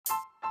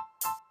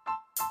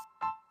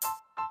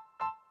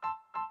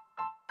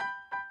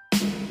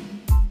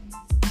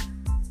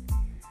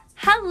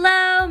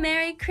Hello,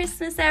 Merry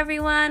Christmas,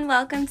 everyone.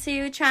 Welcome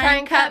to Try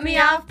and Cut Me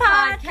Off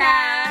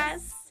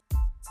podcast.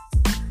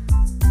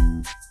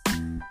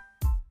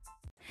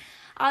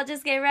 I'll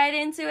just get right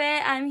into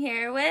it. I'm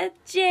here with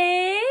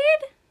Jade.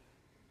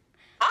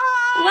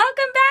 Hi.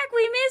 Welcome back.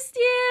 We missed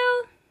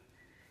you.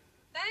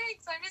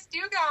 Thanks. I missed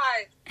you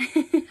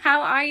guys.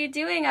 How are you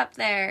doing up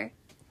there?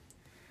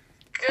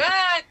 Good.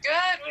 I've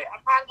had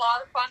a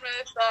lot of fun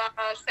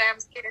with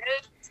Sam's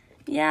kids.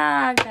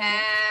 Yeah, okay.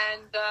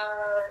 And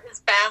his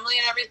family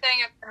and everything.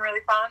 It's been really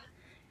fun.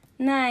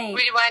 Nice.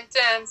 We went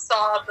and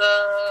saw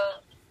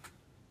the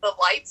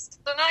lights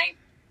tonight.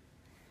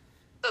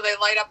 So they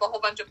light up a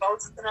whole bunch of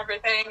boats and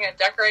everything and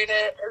decorate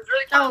it. It was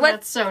really fun. Oh,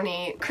 that's so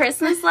neat.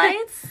 Christmas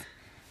lights?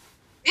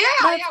 That's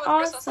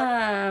That's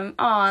awesome.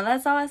 Aw,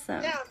 that's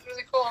awesome. Yeah, it was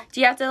really cool. Do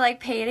you have to,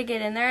 pay to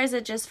get in there, or is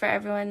it just for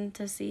everyone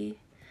to see?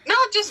 No,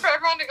 just for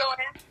everyone to go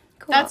in.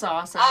 Cool. That's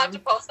awesome. I'll have to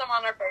post them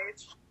on our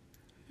page.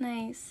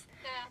 Nice.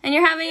 Yeah. And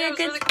you're having Yeah, a it was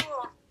really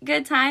cool.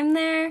 good time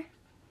there?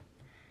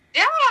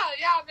 Yeah,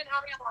 I've been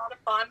having a lot of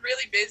fun.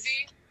 Really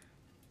busy.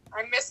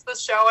 I missed the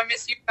show. I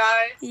miss you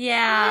guys.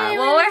 Yeah. Hey,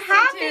 Well, we're we miss you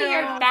happy too.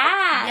 you're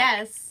back.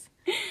 Yes.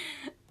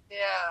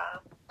 Yeah.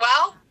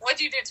 Well, what'd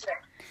you do today?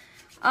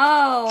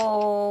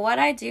 Oh, what'd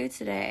I do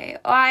today?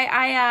 Oh,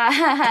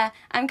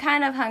 I'm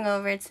kind of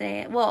hungover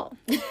today. Well,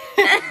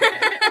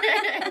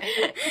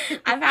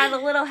 I've had a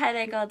little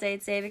headache all day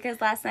today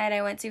because last night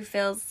I went to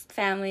Phil's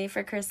family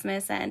for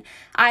Christmas, and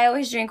I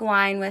always drink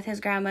wine with his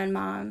grandma and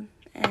mom,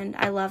 and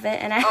I love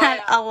it, and I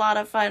had a lot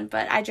of fun,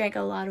 but I drank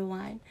a lot of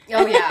wine.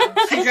 Oh, yeah.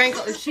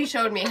 She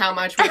showed me how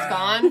much was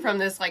gone from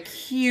this,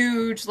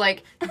 huge,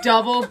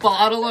 double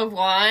bottle of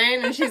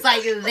wine, and she's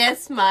like,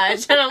 this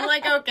much, and I'm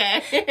like,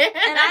 okay. And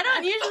I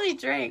don't usually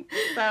drink,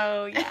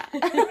 so yeah.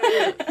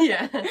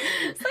 Yeah.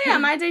 So yeah,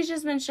 my day's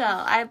just been chill.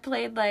 I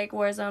played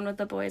Warzone with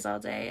the boys all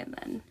day and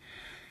then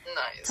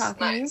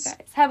talking to you guys.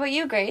 How about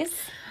you, Grace?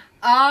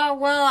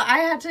 Well, I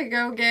had to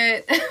go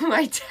get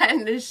my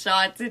tetanus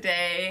shot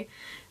today.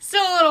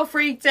 Still a little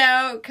freaked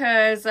out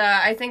because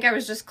I think I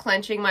was just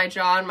clenching my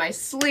jaw in my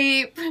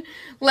sleep.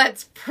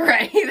 Let's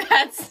pray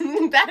that's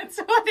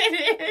what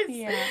it is.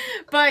 Yeah.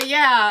 But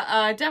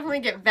yeah,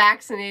 definitely get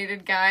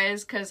vaccinated,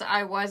 guys, because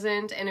I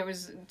wasn't, and it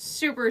was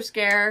super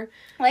scare.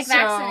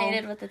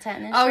 Vaccinated with the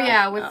tetanus shot? Oh,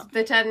 yeah, with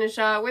the tetanus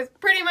shot, with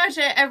pretty much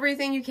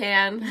everything you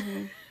can.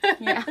 Mm-hmm.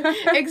 Yeah.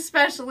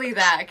 Especially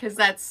that, because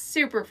that's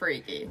super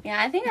freaky.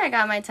 Yeah, I think I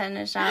got my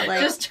tetanus shot,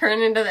 Just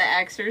turn into the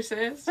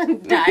Exorcist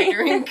and die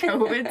during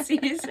COVID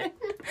season.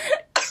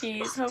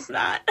 Jeez, hope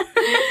not.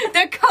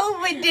 The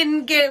COVID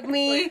didn't get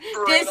me.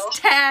 This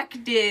tack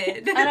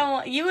did. I don't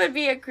want... You would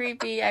be a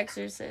creepy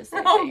exorcist,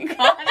 I Oh, think.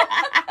 God.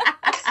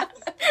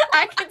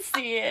 I can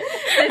see it.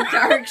 The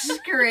dark,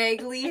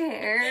 scraggly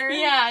hair.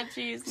 Yeah,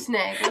 jeez.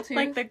 Snaggletooth.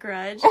 Like The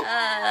Grudge. Ring.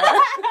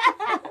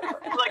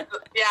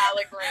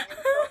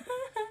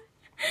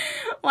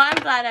 Well,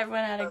 I'm glad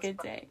everyone had a good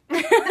day.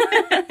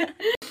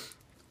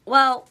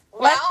 Well,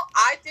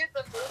 I did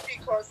the movie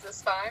quotes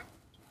this time.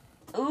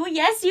 Ooh,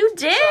 yes, you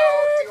did. So,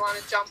 do you want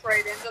to jump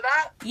right into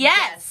that?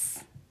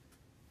 Yes.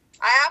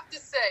 I have to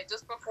say,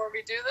 just before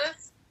we do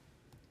this,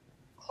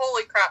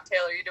 holy crap,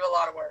 Taylor, you do a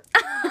lot of work.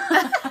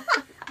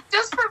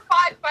 Just for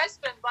 5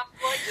 questions, I'm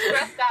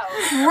stressed out.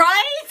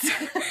 Right?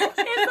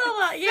 It's a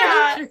lot.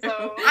 Yeah.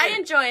 So, I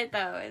enjoy it,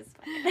 though. It's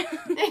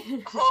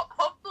fun.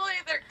 hopefully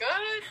they're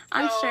good.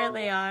 I'm so- sure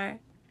they are.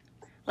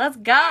 Let's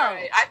go.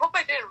 Alright, I hope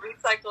I didn't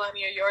recycle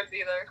any of yours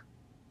either.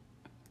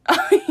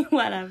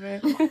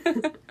 Whatever.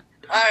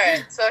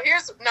 Alright, so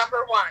here's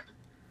number 1.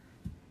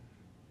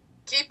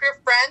 Keep your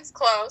friends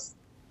close,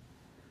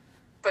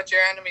 but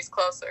your enemies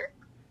closer.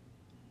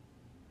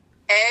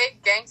 A,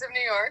 Gangs of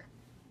New York.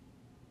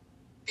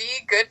 B,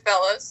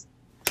 Goodfellas.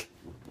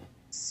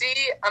 C,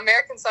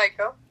 American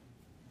Psycho.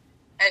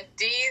 And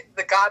D,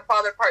 The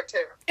Godfather Part 2.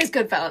 It's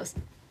Goodfellas.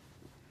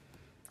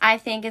 I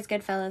think it's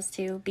Goodfellas,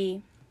 too.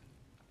 B.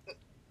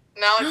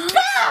 No, it's The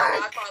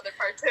Godfather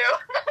Part 2.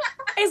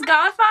 Is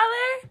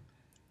Godfather?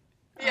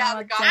 Yeah, Oh,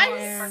 The Godfather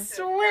damn. Part 2.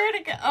 Swear to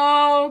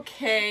God.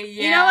 Okay,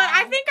 yeah. You know what?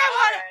 I think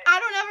I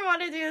don't ever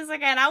want to do this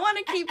again. I want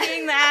to keep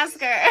being the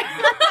asker.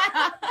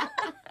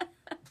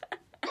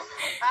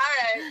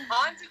 Alright,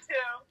 on to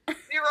 2.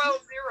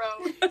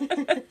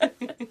 0-0.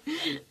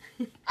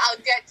 I'll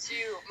get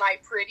you, my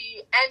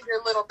pretty, and your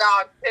little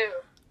dog, too.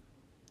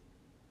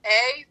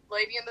 A,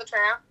 Lady and the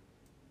Tramp.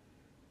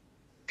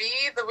 B,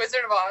 The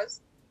Wizard of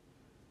Oz.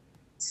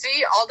 C,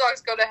 All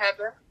Dogs Go to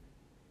Heaven.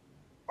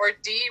 Or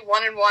D,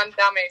 1 and 1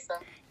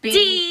 Dalmatian.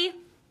 D.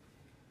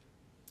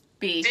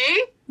 B.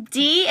 D?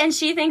 D, and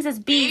she thinks it's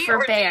B B for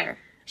or D? bear.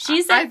 She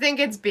I said, think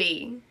it's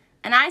B.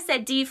 and I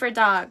said D for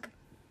dog.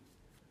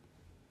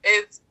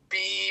 It's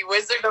B,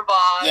 Wizard of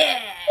Oz.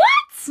 Yeah. What?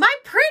 My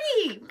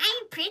pretty.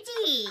 My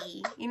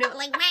pretty. You know,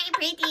 my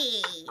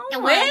pretty. Oh the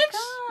my witch?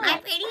 God. My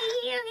pretty.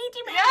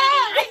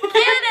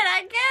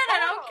 I get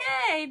it.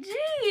 Okay.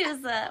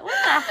 Jeez. What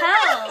the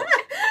hell?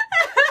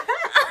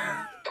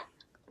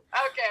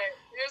 Okay,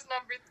 here's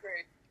number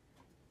 3.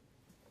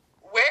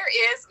 Where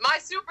is my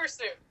super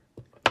suit?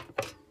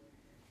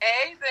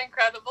 A, The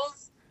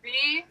Incredibles.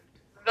 B,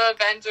 the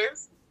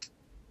Avengers,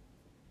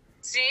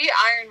 C,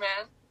 Iron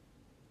Man,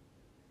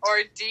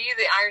 or D,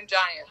 the Iron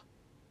Giant?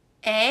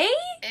 A?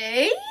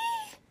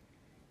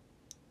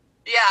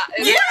 Yeah.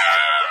 Yeah!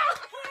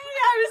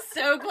 I was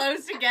so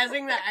close to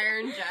guessing the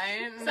Iron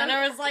Giant, and then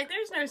I was like,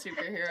 there's no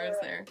superheroes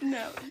there.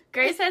 No.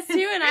 Grace has 2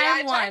 and I I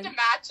have tried 1. to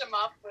match them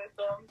up with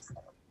them. So.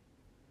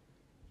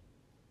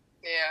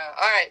 Yeah.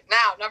 All right.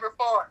 Now, number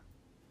 4.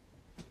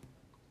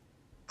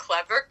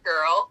 Clever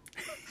girl.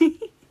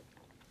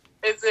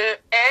 Is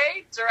it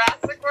A,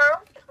 Jurassic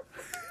World?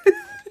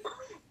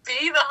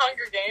 B, The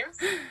Hunger Games?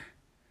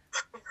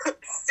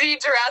 C,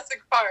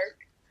 Jurassic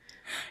Park?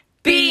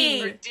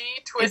 B. Or D,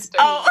 Twister?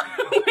 Oh.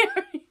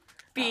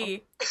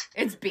 B.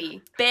 It's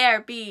B.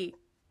 Bear, B.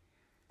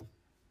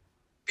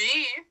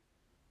 B?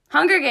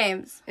 Hunger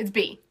Games. It's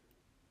B.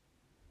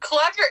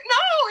 Clever.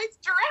 No, it's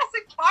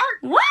Jurassic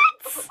Park.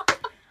 What?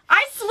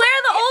 I swear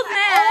the old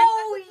man.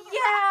 Oh, yeah,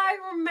 I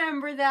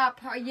remember that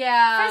part.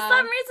 Yeah. For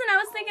some reason, I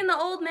was thinking the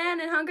old man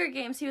in Hunger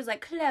Games, he was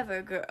like,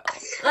 clever girl.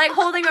 Like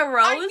holding a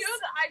rose. I knew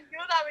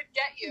that would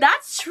get you.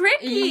 That's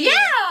tricky. Yeah,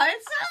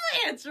 it's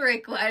only a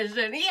trick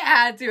question. He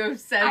had to have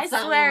said I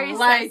something swear he said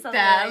like something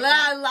that.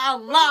 like that.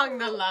 Along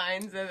the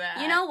lines of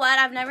that. You know what?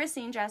 I've never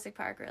seen Jurassic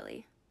Park,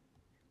 really.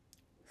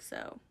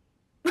 So.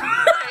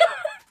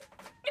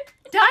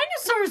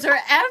 Dinosaurs are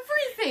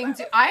everything.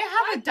 I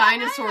have a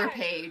dinosaur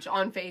page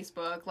on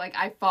Facebook. Like,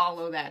 I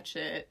follow that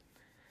shit.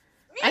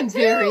 I'm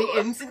very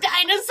into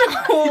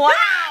dinosaurs. Wow.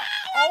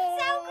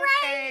 That's so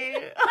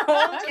great.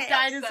 Okay.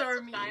 Dinosaur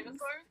memes.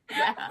 Dinosaurs?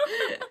 Yeah.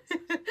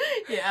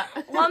 Yeah.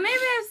 Well, maybe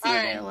I've seen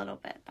Alright. it a little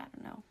bit, but I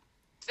don't know.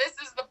 This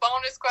is the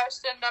bonus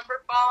question,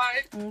 number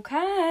 5.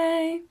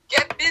 Okay.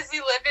 Get busy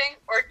living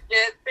or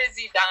get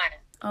busy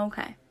dying?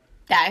 Okay.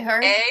 Die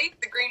Hard. A,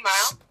 The Green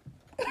Mile.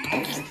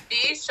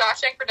 B,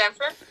 Shawshank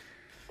Redemption.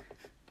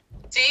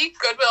 C,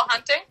 Goodwill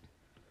Hunting.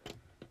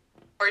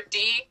 Or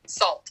D,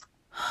 Salt.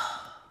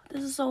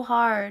 This is so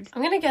hard.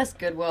 I'm gonna guess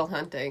Goodwill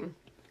Hunting.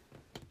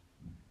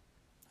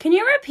 Can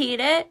you repeat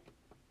it?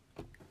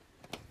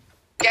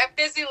 Get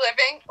busy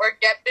living or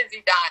get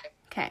busy dying?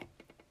 Okay.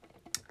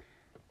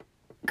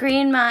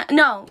 Green Mile.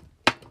 No.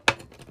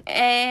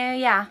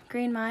 Yeah,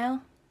 Green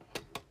Mile.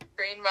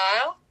 Green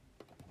Mile.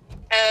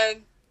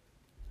 And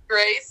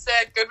Grace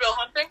said Goodwill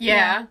Hunting.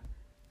 Yeah.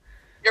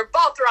 You're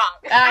both wrong.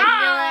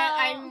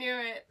 I knew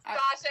it.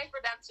 Shawshank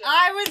Redemption.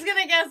 I was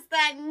gonna guess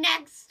that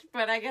next,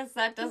 but I guess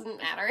that doesn't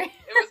matter. It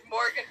was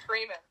Morgan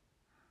Freeman.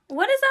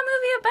 What is that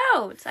movie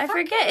about? I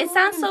forget. It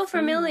sounds so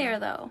familiar,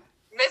 though.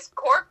 Miss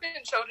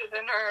Corcoran showed it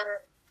in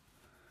her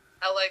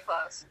LA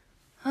class.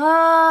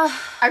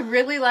 I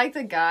really like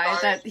the guy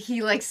Sorry. that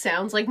he like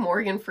sounds like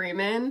Morgan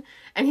Freeman,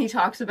 and he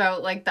talks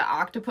about like the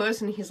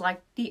octopus, and he's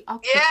like, the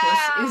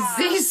octopus is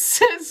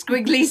this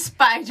squiggly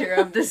spider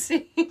of the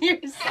sea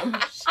or some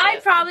shit. I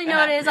probably like know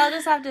what that. it is. I'll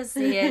just have to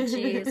see it.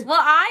 Jeez. Well,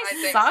 I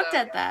think sucked so,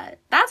 at yeah. that.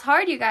 That's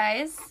hard, you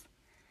guys.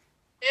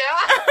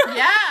 Yeah.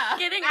 Yeah.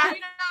 Getting Now out.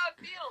 you know how it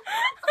feels.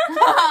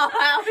 Oh,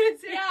 how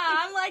is it? Yeah,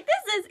 I'm like,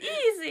 this is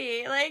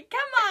easy. Like, come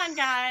on,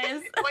 guys.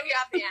 When you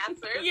have the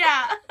answers.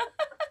 Yeah.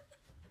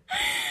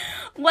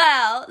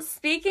 Well,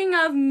 speaking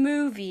of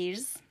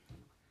movies,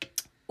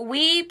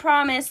 we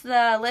promised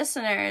the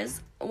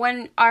listeners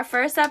when our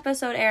first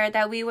episode aired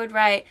that we would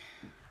write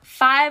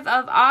 5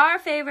 of our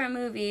favorite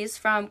movies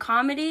from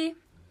comedy,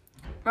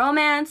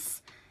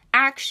 romance,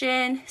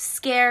 action,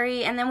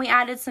 scary, and then we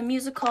added some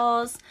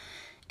musicals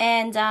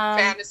and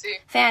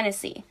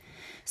fantasy.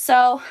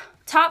 So,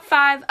 top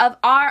 5 of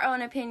our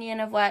own opinion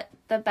of what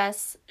the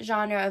best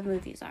genre of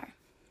movies are.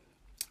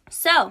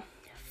 So,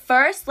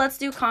 first, let's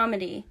do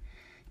comedy.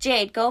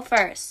 Jade, go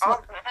first.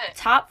 All right.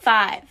 Top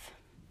 5.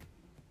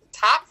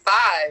 Top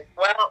 5.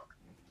 Well,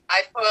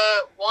 I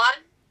put 1,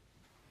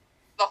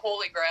 The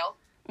Holy Grail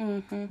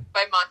Mm-hmm.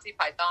 by Monty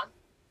Python.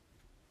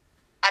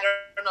 I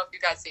don't know if you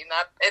guys seen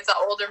that. It's an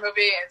older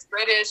movie. It's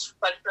British,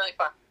 but it's really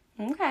fun.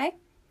 Okay.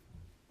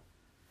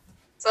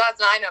 So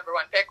that's my number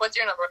 1 pick. What's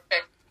your number 1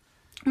 pick?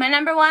 My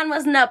number 1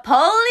 was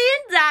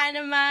Napoleon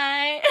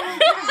Dynamite. Oh,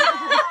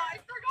 I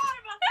forgot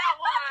about that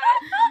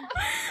one.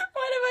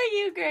 What about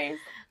you, Grace?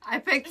 I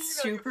picked You know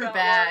Super yourself.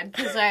 Bad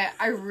because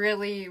I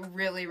really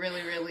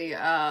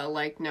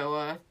like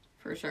Noah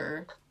for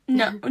sure.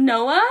 No,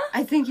 Noah?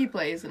 I think he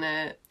plays in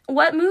it.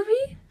 What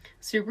movie?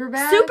 Super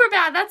Bad.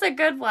 Superbad. That's a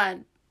good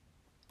one.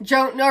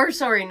 Not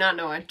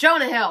Noah.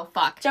 Jonah Hill.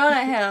 Fuck.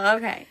 Jonah Hill.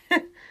 Okay.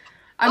 I'm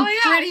Oh,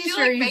 yeah, pretty she,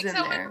 sure like, he's makes in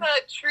it there. with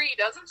a tree,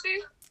 doesn't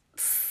she?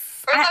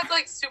 Or is that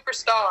like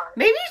Superstar?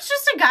 Maybe it's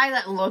just a guy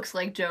that looks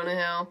like Jonah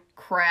Hill.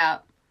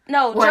 Crap.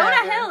 No, Whatever.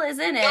 Jonah Hill is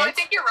in it. No, I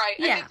think you're right.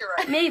 Yeah, I think you're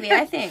right. maybe,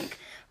 I think.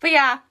 But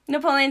yeah,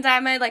 Napoleon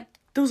Dynamite, like,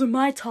 those are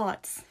my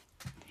tots.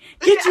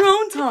 Get your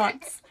own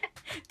tots.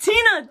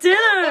 Tina, What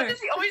dinner! does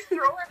he always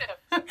throw at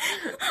him?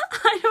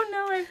 I don't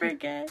know, I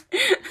forget.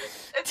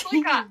 It's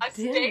like a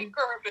steak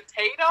or a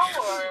potato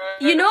or...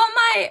 You know what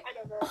my I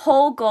don't know.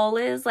 whole goal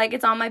is? Like,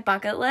 it's on my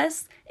bucket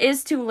list,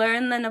 is to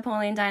learn the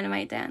Napoleon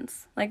Dynamite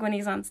dance. Like, when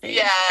he's on stage.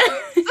 Yes.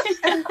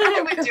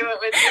 I would do it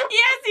with you.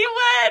 Yes, you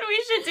would!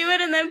 We should do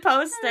it and then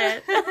post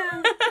it.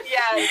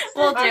 Yes.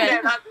 We'll do Okay,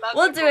 it. that's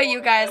We'll a do cool it,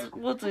 you guys.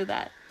 We'll do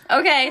that.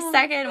 Okay,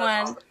 second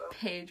That's one. awesome.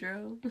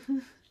 Pedro.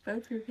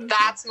 Vote for Pedro.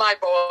 That's my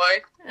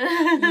boy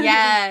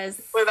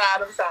Yes. with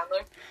Adam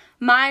Sandler.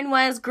 Mine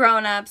was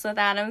Grown Ups with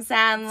Adam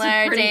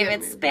Sandler, pretty good David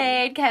movie.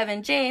 Spade,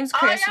 Kevin James, Oh,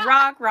 Chris yeah.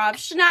 Rock, Rob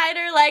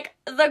Schneider. Like,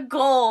 the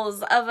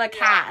goals of a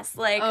cast.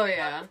 Like, Oh,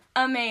 yeah.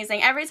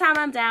 amazing. Every time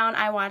I'm down,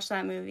 I watch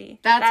that movie.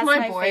 That's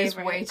my boy is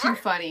favorite. way too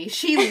funny.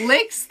 She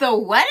licks the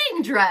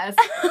wedding dress.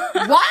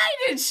 Why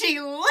did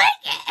she lick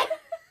it?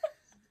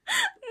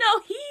 No,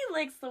 he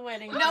licks the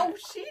wedding. No,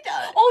 she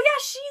does. Oh,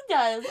 yeah, she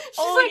does.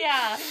 Oh, like-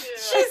 yeah.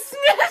 She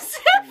sniffs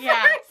it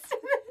Yeah. first.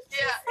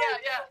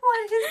 Yeah.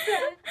 What is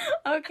that?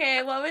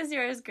 Okay, what was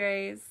yours,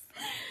 Grace?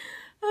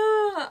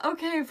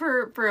 Okay,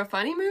 for a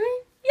funny movie?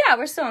 Yeah,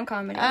 we're still in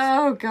comedies.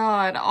 Oh,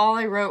 God. All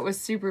I wrote was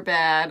super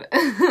bad.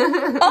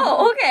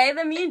 Oh, okay.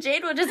 Then me and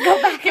Jade will just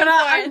go back and But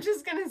I'm forth.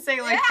 just gonna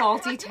say, like,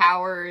 Faulty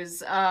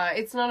Towers.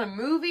 It's not a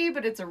movie,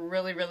 but it's a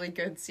really, really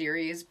good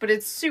series. But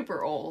it's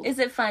super old. Is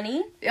it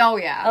funny? Oh,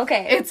 yeah.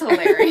 Okay. It's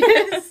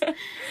hilarious.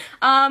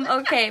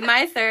 Okay,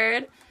 my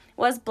third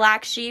was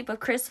Black Sheep of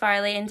Chris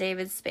Farley and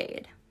David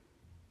Spade.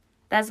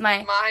 That's my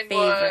Mine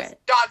was favorite.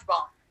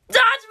 Dodgeball.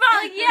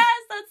 Dodgeball, yes,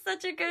 that's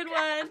such a good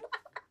one.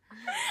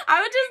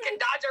 I would You just can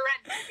dodge a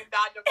wrench. You can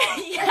dodge a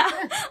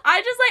ball. yeah,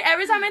 I just like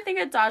every time I think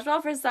of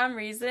dodgeball for some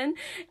reason,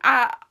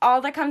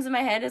 all that comes in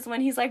my head is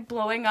when he's like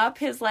blowing up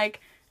his like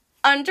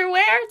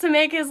underwear to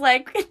make his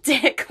like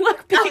dick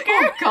look bigger.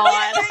 Oh,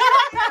 God.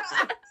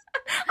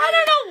 I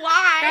don't know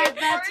why.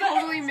 That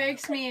totally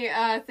makes me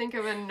think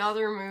of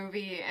another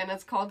movie, and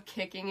it's called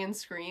Kicking and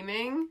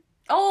Screaming.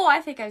 Oh, I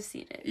think I've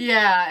seen it.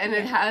 Yeah, and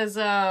it has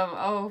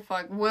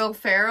Will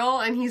Ferrell,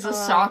 and he's a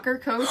soccer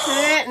coach in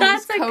it, and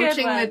he's That's a good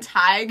coaching the one.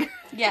 Tigers.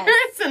 Yes.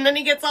 And then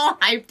he gets all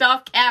hyped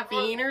off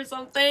caffeine or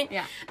something.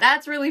 Yeah.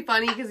 That's really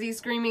funny because he's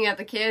screaming at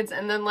the kids,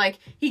 and then like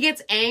he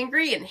gets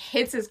angry and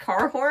hits his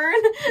car horn.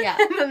 Yeah.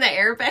 And then the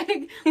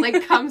airbag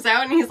like comes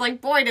out, and he's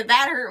like, "Boy, did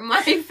that hurt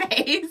my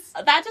face."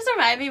 That just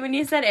reminded me when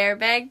you said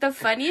airbag. The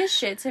funniest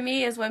shit to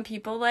me is when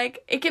people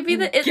like it could be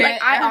it's Get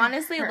like I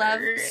honestly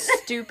love hurt.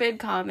 stupid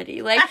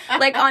comedy. Like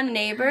on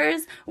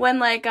Neighbors when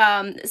like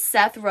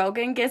Seth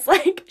Rogen gets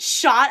like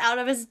shot out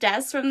of his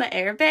desk from the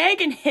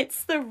airbag and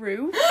hits the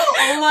roof.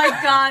 Oh my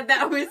God,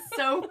 that was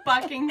so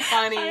fucking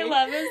funny. I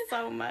love it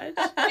so much.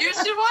 You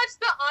should watch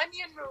the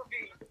Onion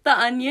movie. The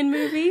Onion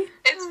movie?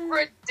 It's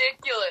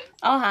ridiculous.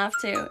 I'll have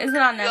to. Is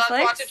it on You'll have to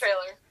Netflix? watch a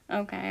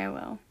trailer. Okay, I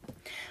will.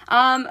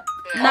 Yeah.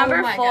 Number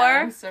Oh my 4. God,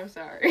 I'm so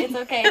sorry. It's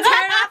okay. Turn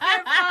off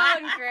your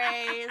phone,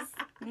 Grace.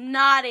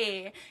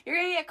 Naughty. You're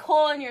gonna get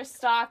coal in your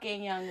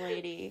stocking, young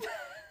lady.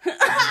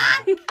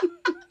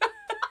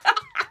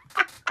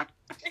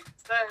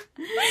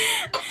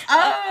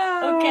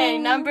 Oh. Okay,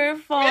 number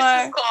 4.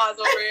 Mrs. Claus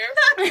over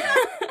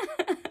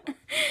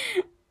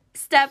here.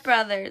 Step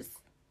Brothers.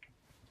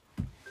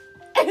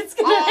 It's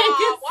gonna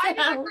Oh, why make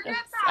did I it forget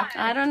sound that?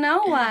 I don't know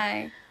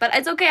why. But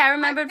it's okay, I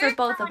remembered for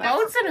both of us.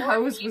 Boats and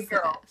Hose was the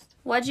Girl. best.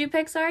 What'd you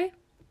pick, sorry?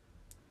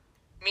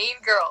 Mean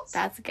Girls.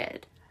 That's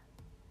good.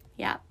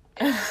 Yeah.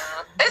 It's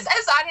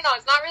I don't know.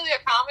 It's not really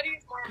a comedy.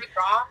 It's more of a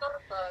drama.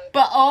 But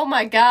But oh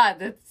my God,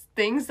 the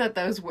things that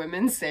those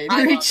women say to I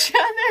love each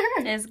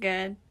other. It's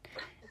good.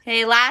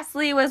 Hey,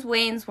 lastly was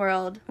Wayne's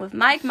World with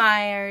Mike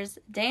Myers,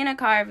 Dana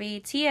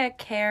Carvey, Tia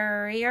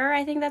Carrier,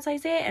 I think that's how you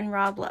say it, and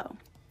Rob Lowe.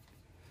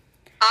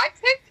 I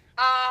picked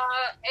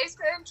Ace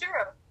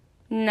Ventura.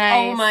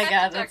 Nice. Oh my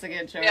God, that's a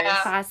good choice.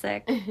 Yeah.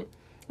 Classic.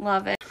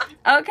 Love it.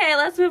 Okay,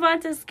 let's move on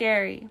to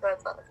Scary.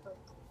 That's not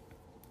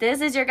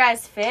This is your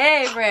guys'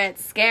 favorite,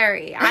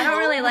 Scary. I don't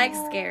really like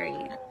Scary.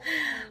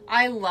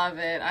 I love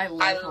it. I I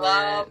love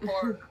love it.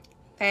 horror.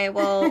 Okay,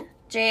 well,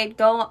 Jade,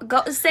 go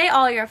say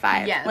all your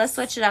 5. Yes. Let's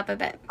switch it up a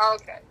bit.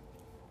 Okay.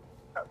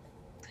 All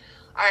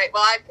right.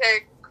 Well, I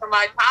picked for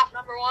my top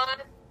number 1,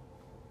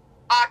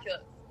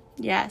 Oculus.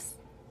 Yes,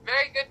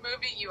 Very good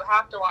movie. You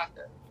have to watch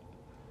it.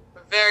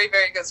 Very,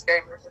 very good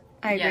scary movie.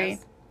 I agree.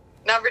 Yes.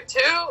 Number 2,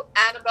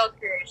 Annabelle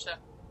Creation.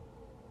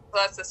 So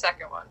that's the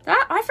second one.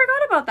 I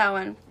forgot about that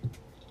one.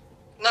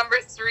 Number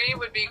 3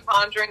 would be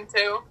Conjuring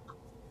 2.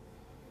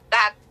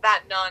 That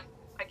nun.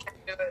 I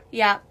can't do it.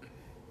 Yeah.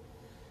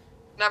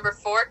 Number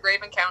 4,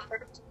 Grave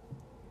Encounters.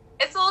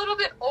 It's a little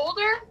bit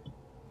older,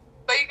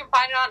 but you can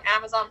find it on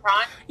Amazon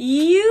Prime.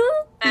 You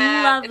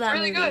And love it's that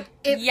really movie. good.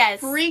 It Yes.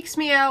 freaks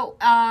me out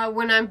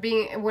when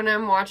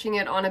I'm watching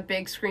it on a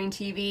big screen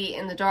TV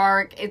in the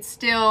dark. It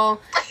still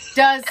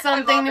does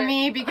something love to it.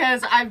 me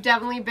because I've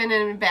definitely been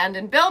in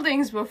abandoned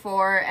buildings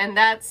before, and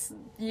that's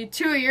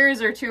 2 of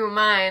yours or 2 of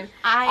mine.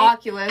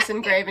 Oculus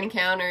and Grave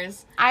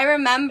Encounters. I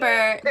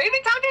remember. Grave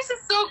Encounters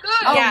is so good.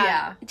 Oh, yeah.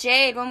 yeah.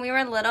 Jade, when we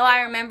were little,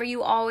 I remember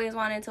you always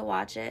wanted to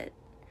watch it.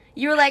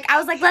 You were like, I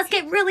was like, let's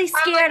get really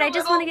scared. I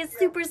just want to get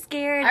super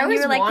scared. And you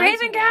were like,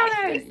 Grave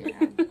Encounters.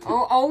 Yeah.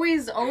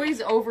 Always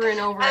over and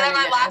over. And then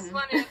my last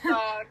one is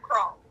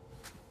Crawl.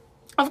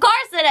 Of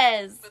course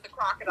it is. With the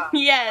crocodile.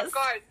 Yes. Of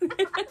course. I'm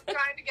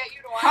trying to get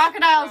you to watch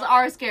Crocodiles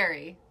are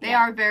scary. They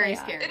are very they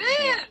are. scary. It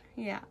is.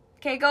 Yeah.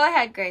 Okay, go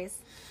ahead, Grace.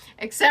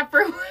 Except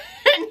for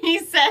when he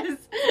says...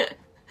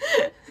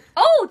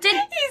 Oh, he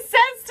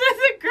says to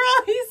the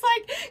girl, he's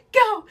like,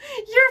 go,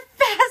 you're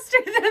faster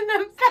than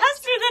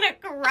a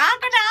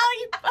crocodile,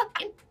 you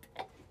fucking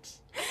bitch.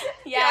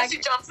 Yeah, she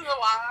jumps in the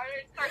water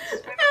and starts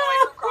swimming away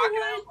from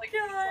crocodiles. Like,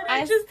 God.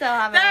 I still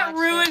haven't That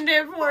watched ruined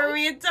it for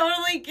me. It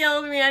totally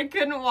killed me. I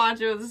couldn't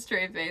watch it with a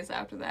straight face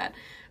after that.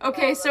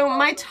 Okay, so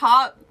my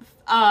top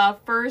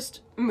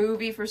first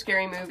movie for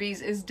scary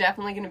movies is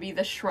definitely going to be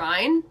The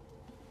Shrine.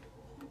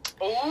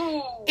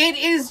 Ooh. It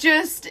is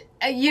just,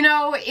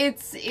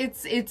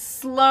 it's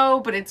slow,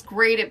 but it's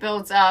great. It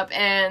builds up,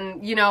 and,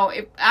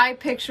 if I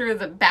picture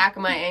the back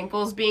of my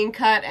ankles being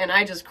cut, and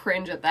I just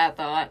cringe at that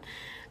thought.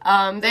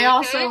 They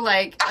also,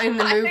 like, in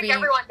the movie... I think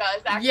everyone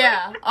does, actually.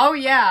 Yeah. Oh,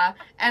 yeah.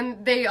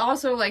 And they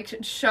also, like,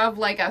 shove,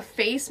 like, a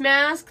face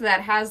mask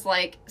that has,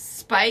 like,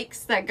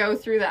 spikes that go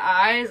through the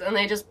eyes, and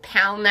they just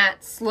pound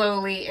that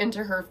slowly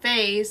into her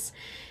face.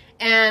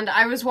 And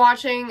I was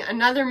watching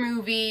another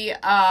movie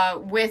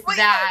with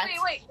that.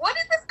 Wait. What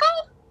is this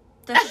called?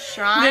 The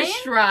Shrine? The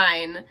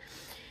Shrine.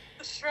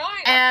 The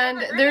Shrine. And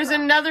there's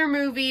another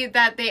movie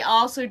that they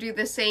also do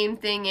the same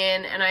thing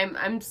in, and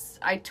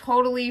I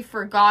totally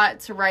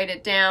forgot to write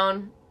it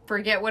down.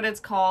 Forget what it's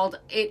called.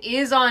 It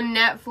is on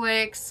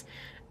Netflix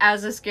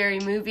as a scary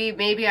movie.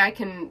 Maybe I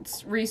can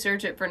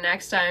research it for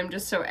next time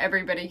just so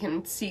everybody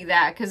can see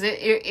that, because it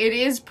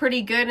is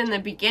pretty good in the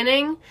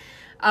beginning.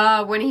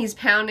 When he's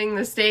pounding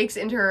the stakes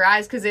into her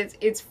eyes, because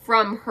it's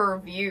from her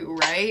view,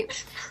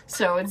 right?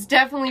 So it's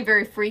definitely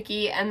very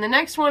freaky. And the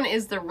next one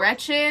is The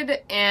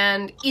Wretched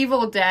and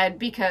Evil Dead,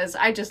 because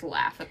I just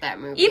laugh at that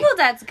movie. Evil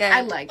Dead's good.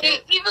 I like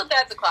it. Evil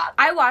Dead's a classic.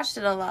 I watched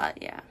it a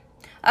lot, yeah.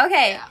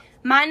 Okay, Yeah.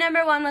 my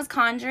number one was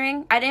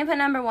Conjuring. I didn't put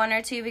number 1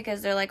 or 2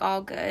 because they're, like,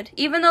 all good.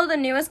 Even though the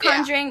newest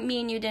Conjuring,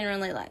 me and you didn't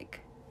really like.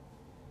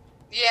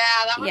 Yeah,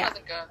 that one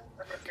wasn't good.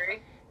 Number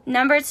 3.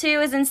 Number 2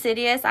 is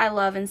Insidious. I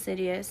love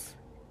Insidious.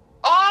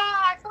 Oh,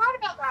 I forgot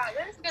about that.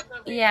 That is a good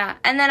movie. Yeah,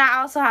 and then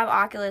I also have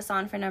Oculus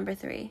on for number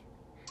 3.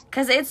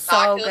 Because it's so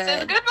Oculus is a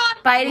good. good one.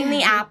 Biting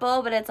the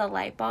apple, but it's a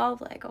light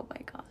bulb. Like, oh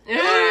my god.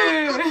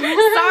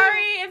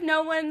 Sorry if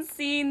no one's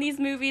seen these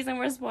movies and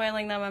we're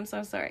spoiling them. I'm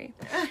so sorry.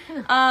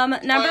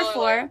 Number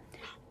 4.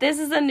 This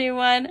is a new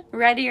one.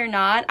 Ready or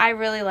Not. I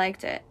really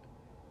liked it.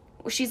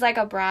 She's like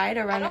a bride.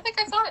 I don't think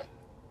I saw it.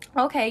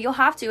 Okay, you'll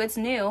have to. It's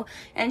new.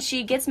 And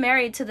she gets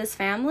married to this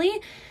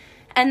family.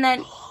 And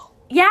then...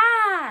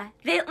 Yeah!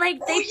 They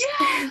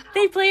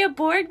play a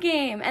board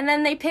game. And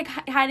then they pick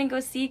hide and go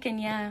seek. And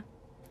yeah.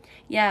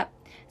 Yeah.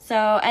 So,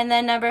 and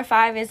then number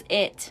 5 is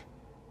It.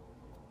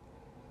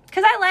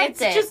 Because I liked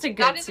it. It's just a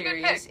good That is a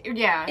series. good pick.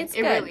 Yeah, It's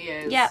it good. really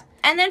is. Yeah.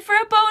 And then for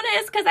a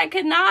bonus, because I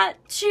could not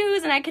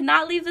choose and I could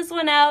not leave this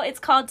one out, it's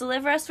called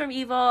Deliver Us from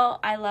Evil.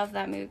 I love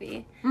that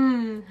movie.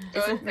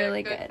 It's Good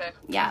really pick, good. pick.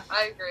 Yeah.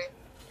 I agree.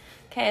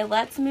 Okay,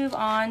 let's move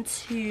on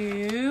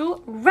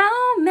to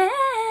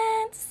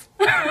romance.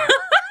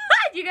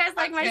 You guys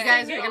like my You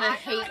guys singing? are gonna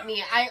hate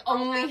me. I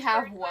only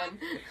have one.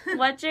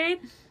 What, Jade?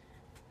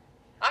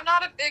 I'm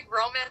not a big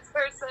romance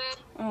person,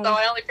 Oh. so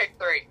I only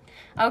picked 3.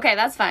 Okay,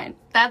 that's fine.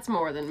 That's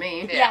more than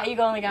me. Yeah, you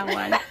only got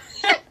one.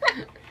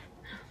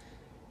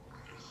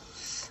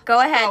 Go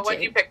ahead, So what Jade.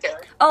 did you pick,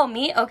 Taylor? Oh,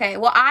 me? Okay.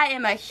 Well, I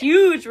am a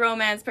huge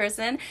romance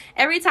person.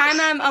 Every time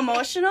I'm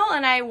emotional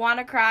and I want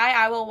to cry,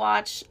 I will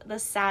watch the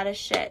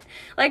saddest shit.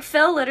 Like,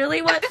 Phil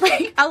literally went,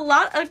 like,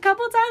 a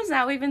couple times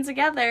now we've been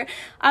together.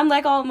 I'm,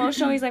 like, all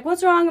emotional. He's like,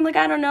 what's wrong? I'm like,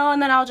 I don't know.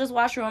 And then I'll just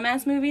watch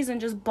romance movies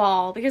and just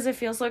bawl because it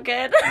feels so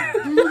good.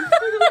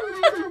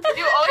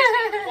 You always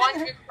need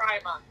one good cry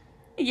month.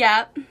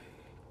 Yep.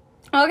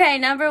 Okay,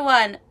 number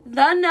 1,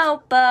 The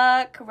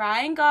Notebook,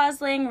 Ryan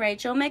Gosling,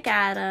 Rachel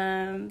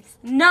McAdams.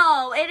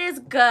 No, it is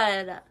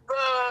good.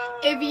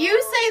 If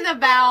you say the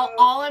vow,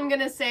 all I'm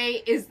gonna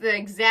say is the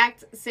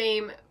exact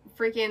same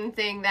freaking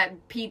thing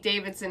that Pete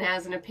Davidson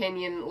has an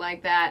opinion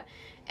like that.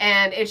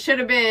 And it should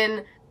have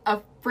been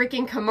a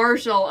freaking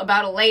commercial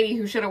about a lady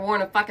who should have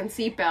worn a fucking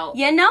seatbelt.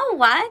 You know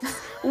what?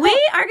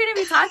 We are going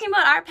to be talking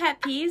about our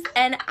pet peeves,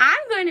 and I'm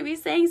going to be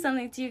saying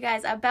something to you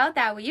guys about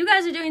that, what you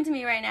guys are doing to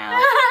me right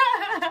now.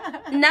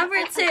 Number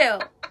 2,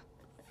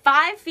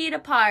 5 Feet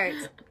Apart.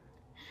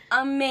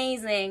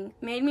 Amazing.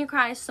 Made me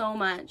cry so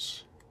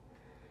much.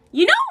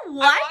 You know I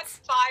what?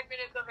 watched 5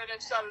 minutes of it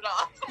and shut it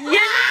off.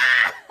 Yeah.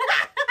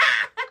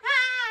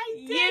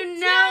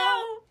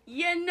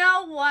 You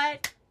know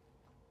what?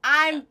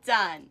 I'm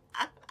done.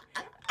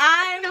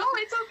 No,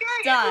 it's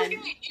okay. done. It's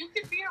okay. You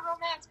can be a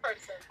romance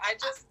person. I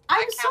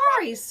I'm can't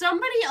sorry. watch it.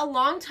 Somebody a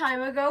long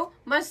time ago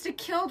must have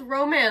killed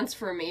romance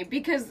for me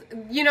because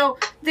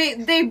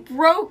they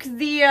broke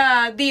the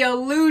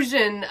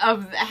illusion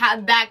of how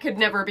that could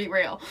never be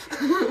real.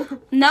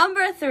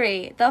 Number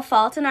 3, The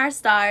Fault in Our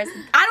Stars.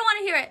 I don't want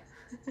to hear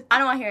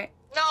it.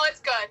 No, it's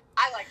good.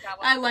 I like that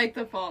one. I like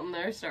The Fault in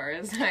Our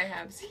Stars. I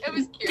have seen. It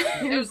was cute.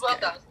 It was well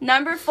done.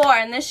 Number 4,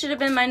 and this should have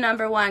been my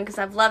number 1 because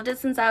I've loved it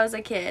since I was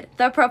a kid.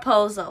 The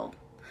Proposal.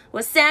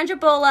 With Sandra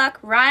Bullock,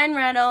 Ryan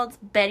Reynolds,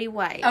 Betty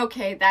White.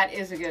 Okay, that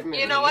is a good movie.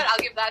 You know what? I'll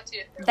give that to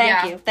you.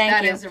 Thank you.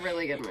 That is a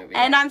really good movie.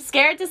 And I'm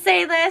scared to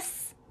say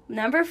this.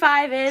 Number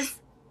 5 is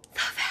The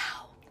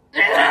Vow.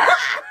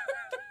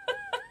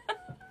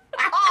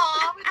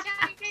 Aw, with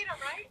Channing Tatum,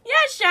 right?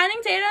 Yeah,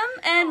 Channing Tatum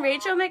and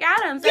Rachel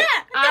McAdams.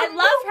 Yeah, I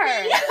love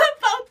her.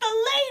 About the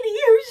lady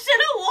who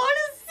should have worn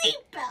a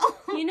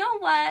seatbelt. You know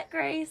what,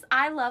 Grace?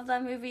 I love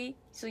that movie,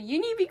 so you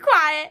need to be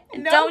quiet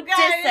and don't diss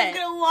it.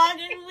 Gonna walk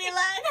in and be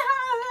like,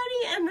 "Hi,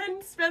 honey," and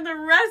then spend the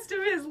rest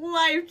of his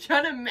life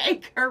trying to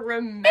make her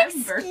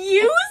remember.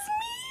 Excuse me?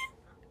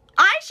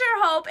 I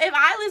sure hope if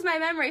I lose my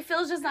memory,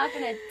 Phil's just not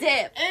gonna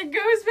dip. It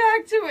goes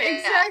back to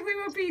exactly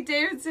what Pete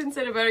Davidson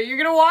said about it. You're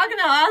gonna walk in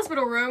the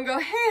hospital room, go,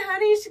 "Hey,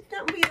 honey," she's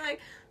gonna be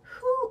like,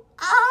 "Who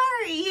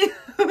are you?"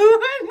 And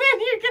then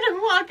you're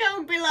gonna walk out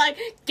and be like,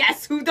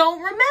 "Guess who don't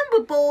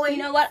remember, boy?" You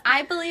know what?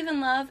 I believe in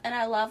love, and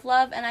I love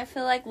love, and I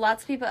feel like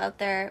lots of people out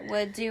there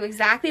would do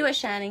exactly what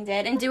Channing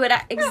did and do it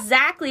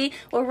exactly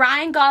what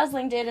Ryan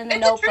Gosling did in The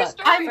Notebook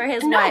for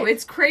his wife.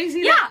 It's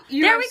crazy. Yeah, that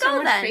you there have we so go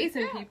much then. faith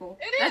in people.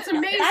 It is. That's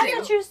amazing. That's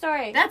a true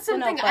story. That's The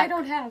something Notebook. I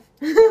don't have.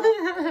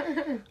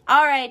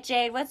 All right,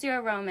 Jade, what's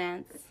your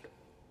romance?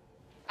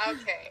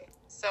 Okay,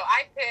 so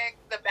I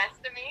picked The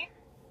Best of Me.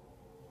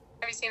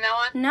 Have you seen that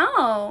one?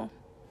 No.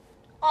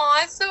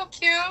 Oh, it's so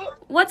cute.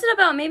 What's it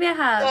about? Maybe I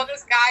So have.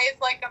 this guy is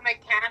like a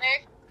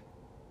mechanic,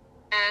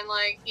 and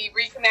like he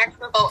reconnects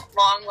with a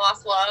long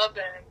lost love,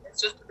 and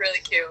it's just really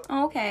cute.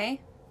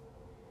 Okay.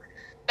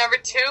 Number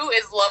 2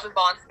 is Love and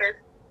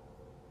Monster.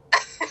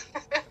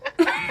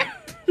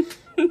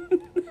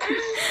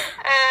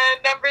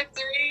 And number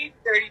 3,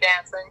 Dirty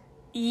Dancing.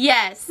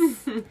 Yes.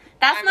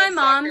 That's I'm my a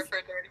mom's. sucker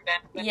for Dirty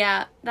Dancing.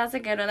 Yeah, that's a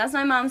good one. That's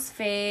my mom's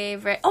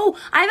favorite. Oh,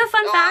 I have a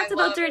fun Oh, fact I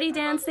about love Dirty it. I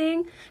love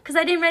Dancing because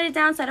I didn't write it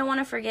down, so I don't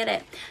want to forget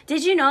it.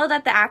 Did you know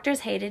that the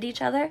actors hated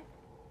each other?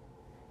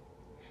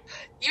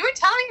 You were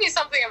telling me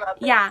something about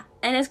that. Yeah,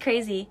 and it's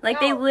crazy. Like,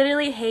 they No.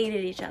 literally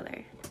hated each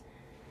other.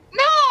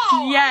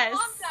 No! Yes. I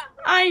love that.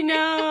 I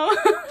know.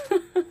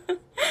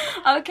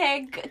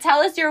 Okay, tell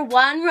us your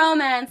one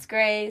romance,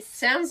 Grace.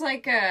 Sounds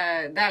like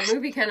that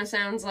movie kind of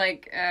sounds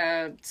like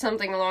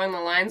something along the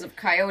lines of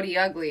Coyote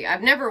Ugly.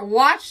 I've never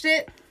watched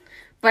it,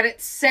 but it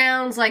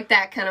sounds like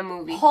that kind of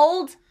movie.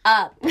 Hold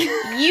up.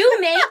 You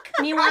make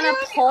me want to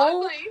Coyote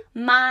pull Ugly?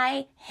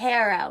 my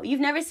hair out.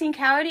 You've never seen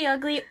Coyote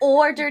Ugly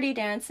or Dirty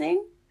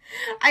Dancing?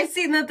 I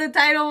seen that the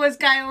title was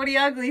Coyote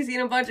Ugly, seen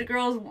a bunch of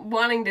girls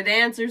wanting to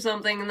dance or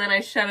something, and then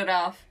I shut it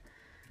off.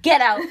 Get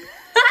out. This is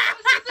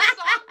a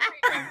song for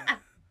you.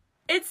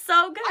 It's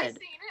so good. I've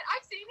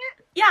seen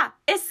it. Yeah,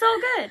 it's so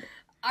good.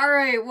 All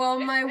right, well,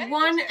 my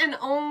one and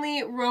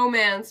only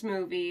romance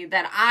movie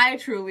that I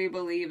truly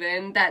believe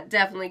in, that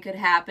definitely could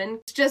happen,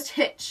 it's just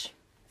Hitch.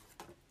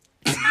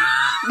 It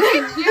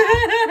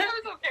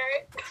was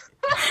okay.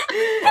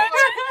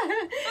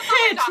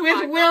 Hitch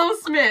with Will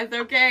Smith,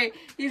 okay?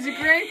 He's a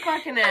great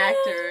fucking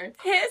actor.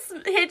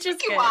 Hitch is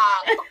good.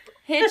 Wow.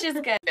 Hitch is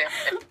good.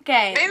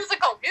 Okay.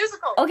 Musical.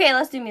 Okay,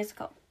 let's do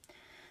musical.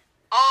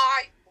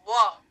 I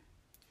love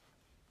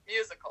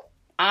musical.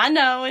 I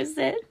know, is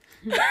it?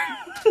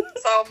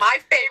 So my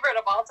favorite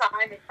of all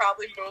time is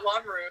probably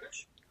Moulin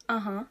Rouge.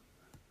 Uh-huh.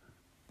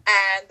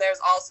 And there's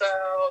also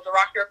the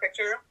Rocky Horror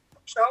Picture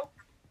Show,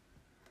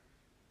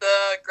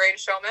 The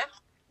Greatest Showman,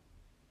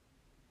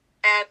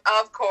 and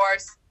of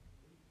course,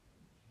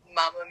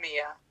 Mamma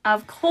Mia.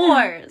 Of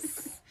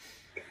course.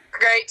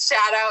 Great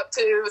shout out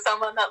to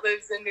someone that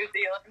lives in New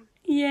Zealand.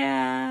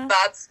 Yeah.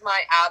 That's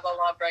my ABBA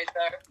love right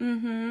there.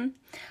 Mm-hmm.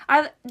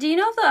 Do you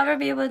know if they'll ever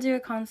be able to do a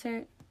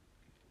concert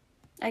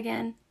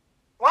again?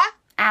 What?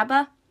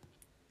 ABBA?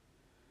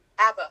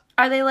 ABBA.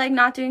 Are they, like,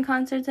 not doing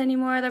concerts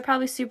anymore? They're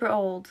probably super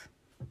old.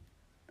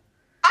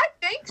 I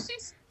think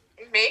she's...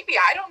 Maybe.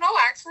 I don't know,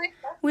 actually.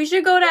 We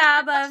should go to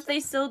ABBA if they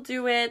still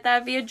do it.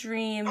 That'd be a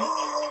dream.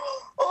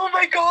 Oh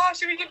my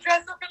gosh, we can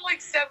dress up in like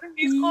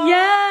 70s clothes.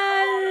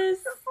 Yes.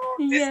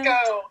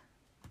 Disco.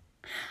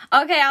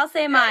 Okay, I'll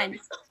say mine.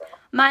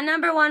 My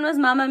number 1 was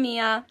Mamma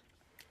Mia.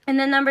 And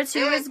then number 2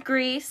 is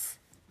Grease.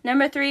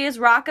 Number 3 is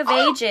Rock of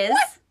Ages.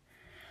 What?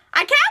 I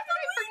can't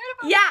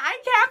believe... Yeah, I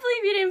can't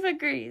believe you didn't put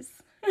Grease.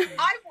 I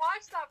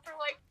watched that for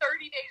like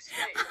 30 days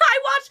straight.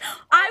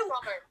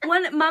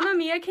 When Mamma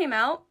Mia came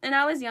out and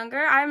I was younger,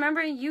 I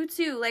remember you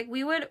too, like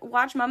we would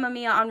watch Mamma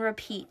Mia on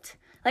repeat.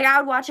 Like I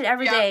would watch it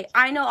every day.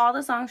 I know all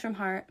the songs from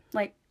heart,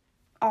 like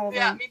all of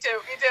them. Yeah, me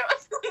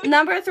too.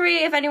 Number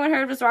 3, if anyone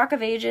heard, was Rock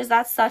of Ages.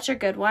 That's such a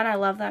good one. I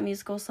love that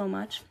musical so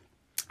much.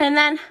 And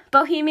then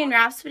Bohemian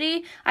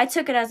Rhapsody, I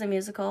took it as a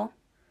musical.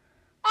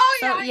 Oh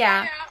So,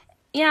 yeah.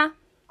 Yeah.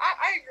 I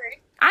agree.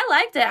 I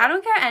liked it. I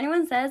don't care what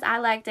anyone says. I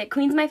liked it.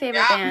 Queen's my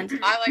favorite band.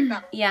 I like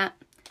that. Yeah.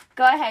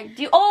 Go ahead.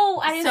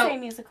 I didn't say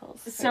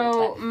musicals.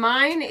 So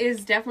mine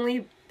is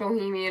definitely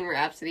Bohemian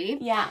Rhapsody.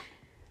 Yeah.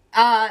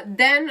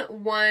 Then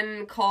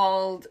one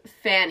called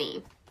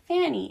Fanny.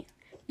 Fanny.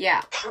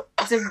 Yeah,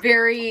 it's a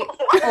very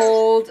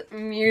old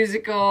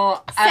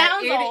musical.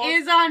 Sounds It old.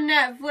 is on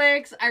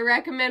Netflix. I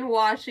recommend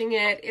watching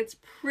it. It's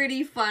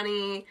pretty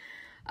funny.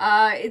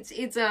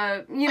 It's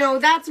a,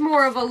 that's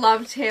more of a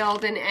love tale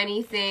than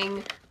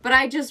anything, but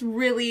I just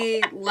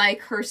really like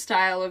her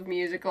style of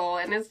musical,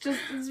 and it's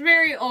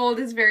very old,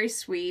 it's very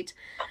sweet.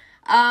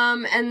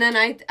 And then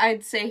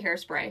I'd say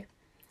Hairspray.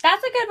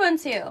 That's a good one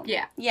too.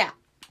 Yeah. Yeah.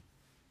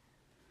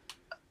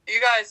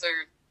 You guys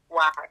are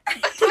whack.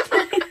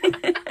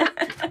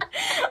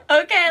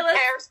 Okay, let's.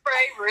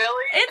 Hairspray,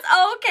 really? It's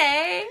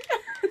okay.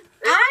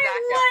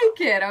 I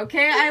like it,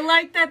 okay? I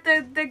like that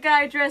the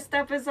guy dressed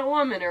up as a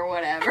woman or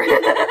whatever.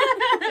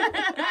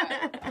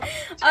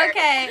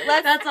 Okay,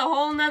 That's a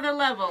whole nother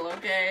level,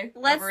 okay?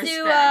 let's Of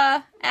do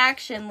respect.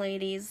 action,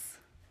 ladies.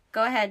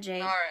 Go ahead,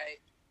 Jade. All right.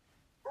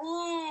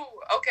 Ooh,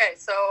 okay,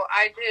 so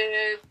I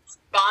did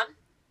Bond.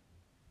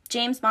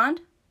 James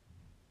Bond?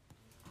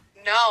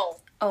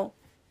 No. Oh.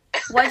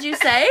 What'd you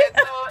say?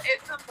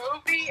 It's a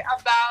movie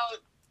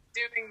about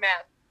doing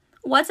meth.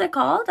 What's it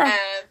called? And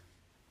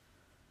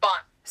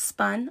Bond.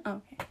 Spun?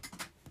 Okay.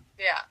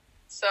 Yeah.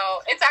 So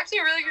it's actually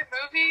a really good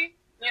movie.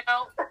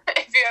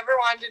 If you ever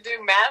wanted to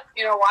do meth,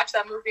 watch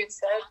that movie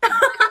instead.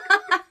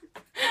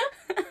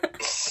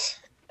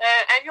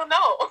 and you'll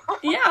know.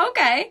 Yeah,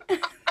 okay.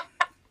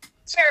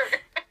 Sure.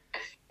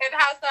 It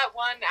has that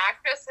one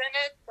actress in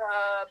it,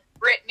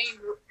 Brittany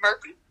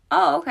Murphy.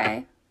 Oh,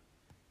 okay.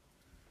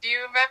 Do you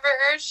remember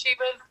her? She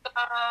was,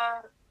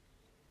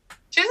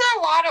 she's in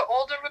a lot of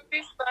older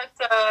movies,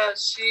 but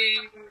she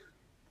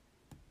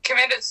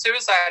committed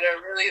suicide at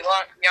a really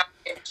young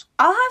age.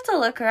 I'll have to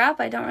look her up.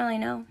 I don't really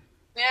know.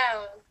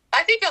 Yeah.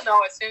 I think you'll know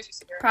as soon as you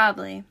see her.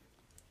 Probably.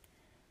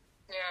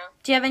 Yeah.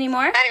 Do you have any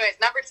more? Anyways,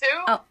 number 2.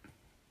 Oh.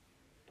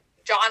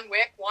 John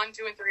Wick 1,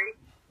 2, and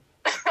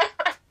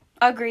 3.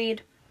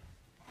 Agreed.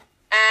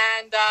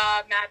 And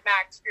Mad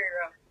Max Fury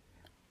Road.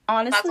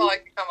 Honestly, That's all I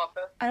can come up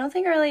with. I don't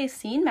think I really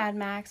seen Mad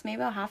Max.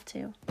 Maybe I'll have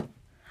to.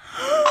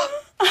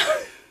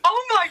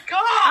 Oh my god!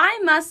 I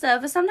must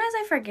have, but sometimes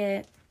I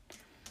forget.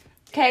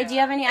 Okay, do you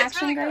have any It's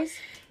action, really good. Grace?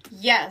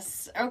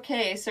 Yes.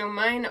 Okay, so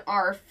mine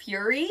are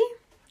Fury,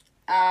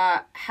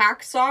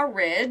 Hacksaw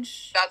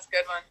Ridge. That's a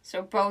good one.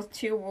 So both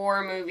 2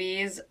 war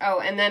movies. Oh,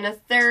 and then a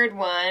third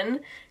one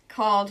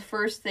called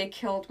First They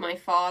Killed My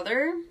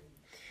Father.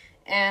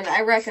 And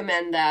I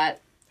recommend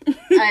that.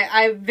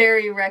 I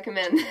very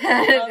recommend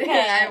that.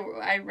 Okay.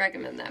 I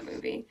recommend that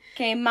movie.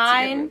 Okay, It's a good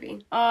mine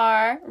movie.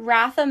 are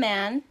Wrath of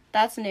Man.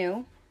 That's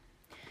new.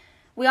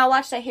 We all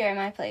watched that here in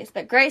my place,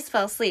 but Grace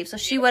fell asleep, so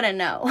she wouldn't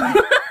know.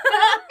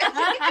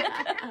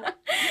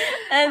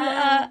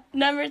 And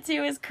number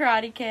 2 is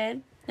Karate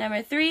Kid.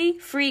 Number 3,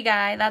 Free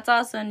Guy. That's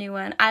also a new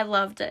one. I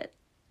loved it.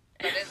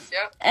 It is,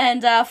 yep.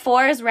 And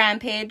 4 is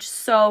Rampage.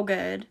 So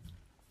good.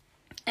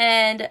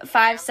 And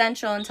 5,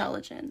 Central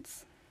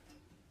Intelligence.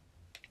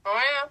 Oh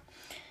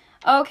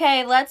yeah.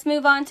 Okay, let's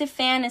move on to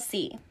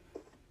fantasy.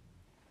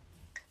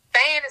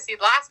 Fantasy,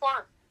 last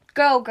one.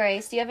 Go,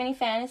 Grace. Do you have any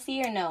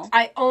fantasy or no?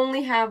 I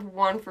only have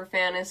one for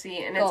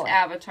fantasy, and it's Go.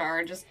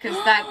 Avatar. Just because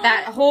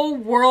that whole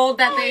world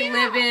that they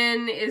live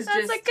in is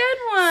That's just a good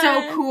one.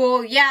 so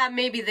cool. Yeah,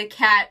 maybe the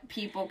cat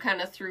people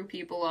kind of threw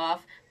people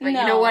off. But you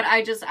know No. what?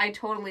 I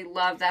totally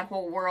love that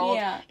whole world.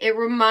 Yeah. It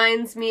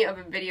reminds me of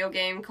a video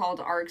game called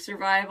Ark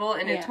Survival,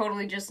 and Yeah. it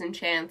totally just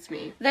enchants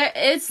me.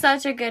 It's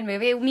such a good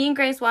movie. Me and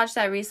Grace watched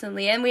that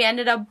recently, and we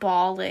ended up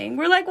bawling.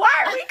 We're like, why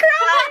are we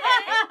crying?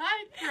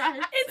 I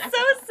cried It's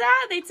so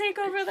sad. They take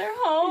over their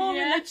home,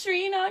 Yeah. and the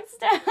tree knocks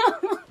down.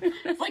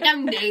 It's like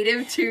I'm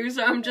native too,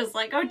 so I'm just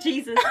like, oh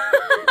Jesus.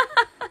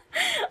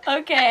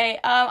 Okay,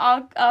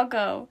 I'll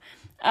go.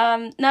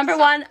 Number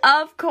 1,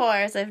 of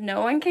course, if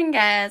no one can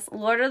guess,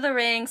 Lord of the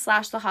Rings /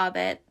 The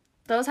Hobbit.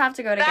 Those have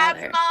to go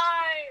together. That's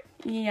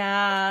mine.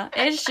 Yeah,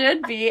 it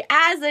should be,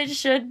 as it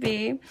should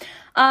be.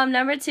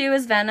 Number 2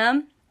 is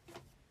Venom.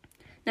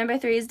 Number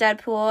 3 is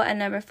Deadpool, and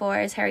number 4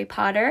 is Harry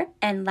Potter.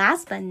 And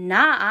last but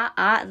not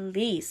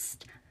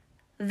least,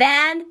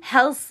 Van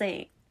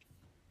Helsing.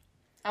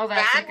 Oh,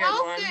 that's a Van good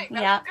one. Helsing.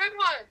 That's Yep. a good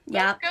one.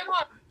 Yep. That's a good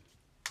one.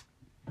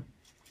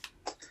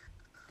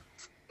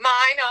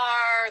 Mine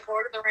are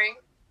Lord of the Rings,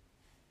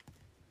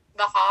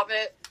 The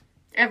Hobbit.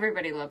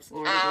 Everybody loves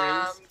Lord of the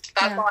Rings.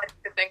 That's Yeah. all I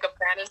could think of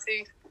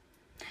fantasy.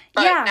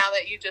 But Yeah. now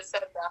that you just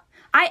said that.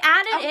 I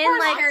added Of in, course,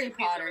 like, Harry These are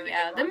Potter, really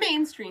yeah, good the ones.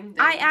 mainstream things.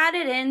 I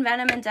added in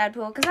Venom and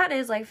Deadpool, because that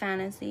is, like,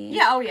 fantasy.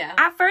 Yeah, oh yeah.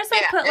 At first, I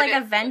Yeah, put, it like, is.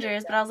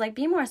 Avengers, but I was like,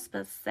 be more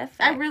specific.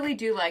 I really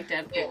do like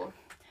Deadpool.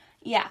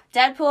 Yeah,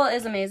 Deadpool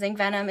is amazing.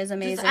 Venom is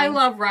amazing. Just, I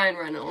love Ryan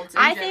Reynolds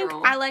in I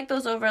general. think I like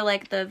those over,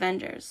 like, the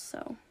Avengers,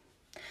 so.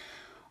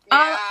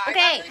 Yeah, okay.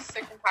 I got really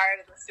sick and tired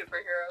of the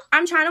superheroes.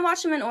 I'm trying to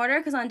watch them in order,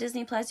 because on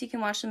Disney Plus you can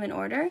watch them in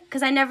order.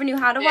 Because I never knew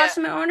how to watch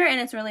them in order,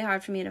 and it's really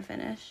hard for me to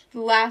finish.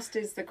 The last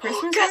is the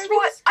Christmas Guess movies.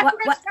 what? I What-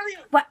 forgot what? to tell you.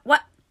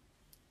 What?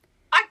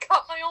 I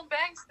cut my own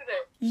bangs today.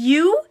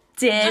 You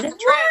did? Just-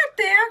 What?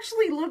 They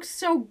actually look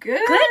so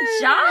good. Good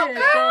job,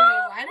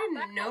 girl. I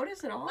didn't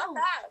notice at all. Not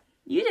bad.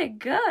 You did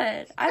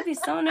good. I'd be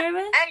so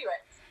nervous. Anyway,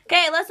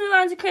 Okay, let's move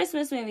on to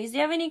Christmas movies. Do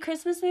you have any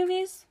Christmas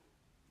movies?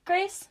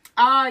 Grace?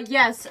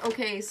 Yes.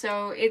 Okay,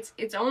 so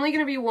it's only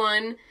gonna be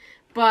one,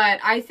 but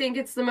I think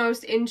it's the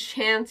most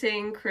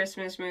enchanting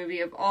Christmas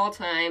movie of all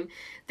time.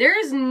 There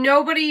is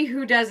nobody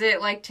who does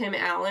it like Tim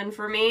Allen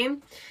for me.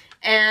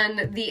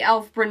 And the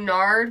elf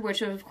Bernard,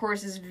 which of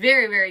course is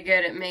very, very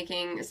good at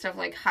making stuff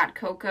like hot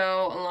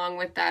cocoa, along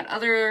with that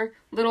other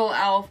little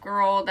elf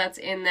girl that's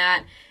in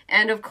that.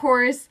 And of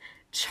course,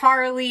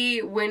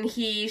 Charlie, when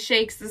he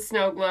shakes the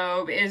snow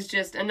globe, is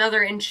just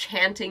another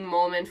enchanting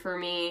moment for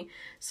me.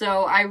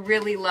 So I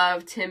really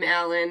love Tim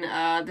Allen,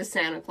 the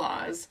Santa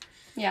Claus.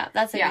 Yeah,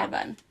 that's a good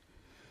one.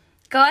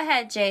 Go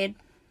ahead, Jade.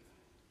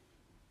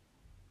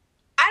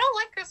 I don't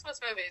like Christmas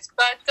movies,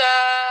 but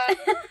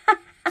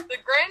The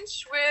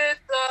Grinch with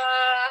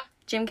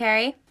Jim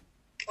Carrey.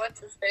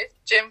 What's his face?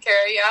 Jim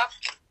Carrey, yeah.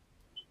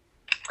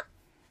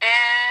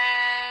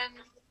 And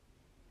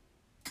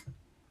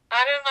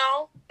I don't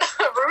know.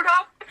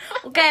 Rudolph.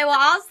 Okay, well,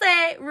 I'll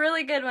say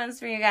really good ones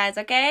for you guys,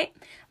 okay?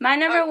 My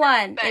number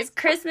one is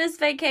Christmas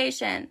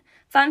Vacation.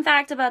 Fun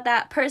fact about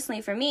that,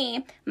 personally for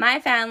me, my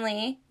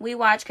family, we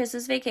watch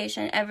Christmas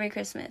Vacation every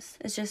Christmas.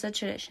 It's just a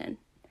tradition.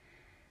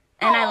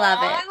 And I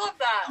love it. I love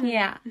that.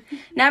 Yeah.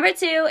 Number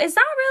two, it's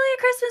not really a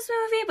Christmas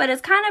movie, but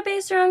it's kind of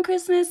based around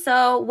Christmas,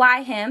 so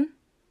Why Him?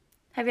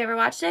 Have you ever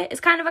watched it? It's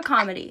kind of a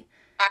comedy.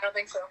 I don't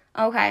think so.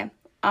 Okay.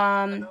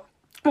 Well,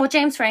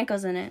 James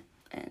Franco's in it.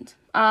 And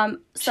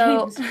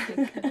so her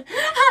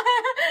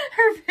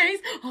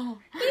face. Oh.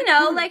 You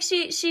know, like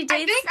she dates.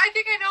 I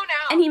think I know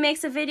now. And he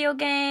makes a video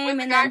game. With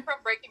the and guy then from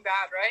Breaking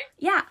Bad, right?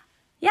 Yeah.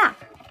 Yeah.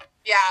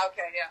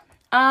 Okay. Yeah.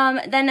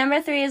 Then number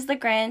 3 is The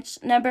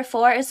Grinch. Number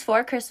 4 is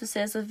Four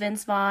Christmases with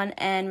Vince Vaughn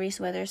and Reese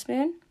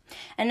Witherspoon.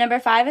 And number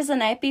 5 is The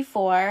Night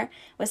Before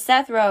with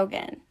Seth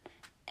Rogen.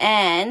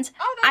 And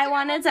I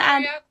wanted to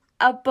add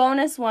a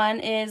bonus one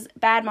is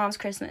Bad Moms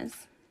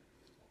Christmas.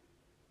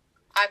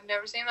 I've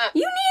never seen that.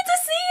 You need to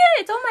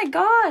see it! Oh my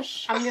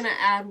gosh. I'm gonna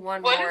add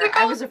one What more. is it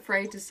called? I was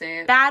afraid to say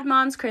it. Bad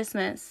Moms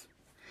Christmas.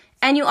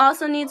 And you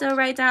also need to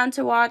write down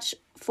to watch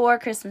Four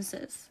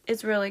Christmases.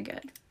 It's really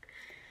good.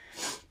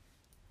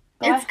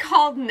 It's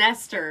called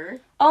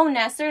Nestor. Oh,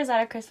 Nestor? Is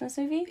that a Christmas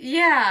movie?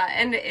 Yeah,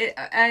 and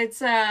it's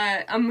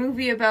a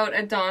movie about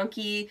a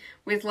donkey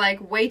with,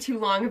 like, way too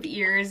long of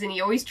ears, and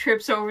he always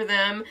trips over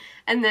them.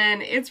 And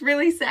then it's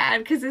really sad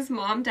because his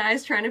mom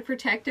dies trying to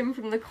protect him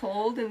from the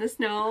cold and the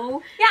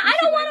snow. Yeah, I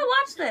don't want to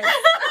watch this.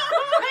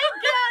 Oh my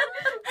god!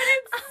 But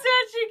it's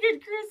such a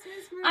good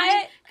Christmas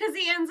movie. Because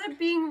he ends up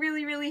being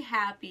really, really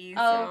happy.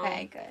 So.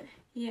 Okay, good.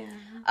 Yeah.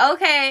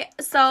 Okay,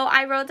 so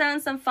I wrote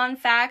down some fun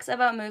facts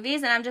about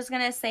movies, and I'm just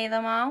going to say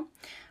them all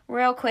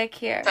real quick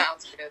here.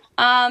 Sounds good.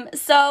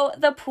 So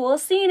the pool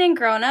scene in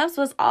Grown Ups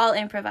was all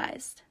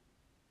improvised.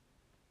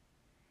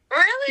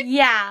 Really?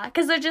 Yeah,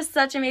 because they're just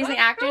such amazing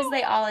That's actors, cool.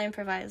 they all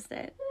improvised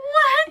it.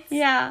 What?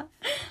 Yeah.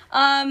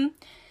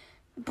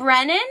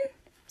 Brennan,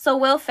 so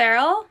Will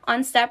Ferrell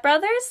on Step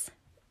Brothers,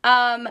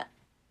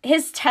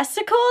 his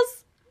testicles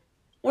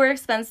were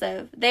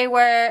expensive. They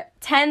were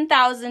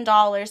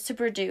 $10,000 to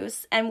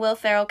produce, and Will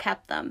Ferrell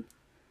kept them.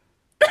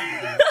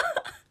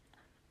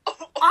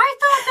 I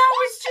thought that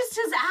was just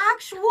his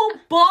actual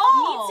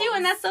balls. Me too,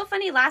 and that's so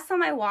funny. Last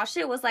time I watched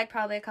it was like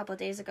probably a couple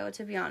days ago,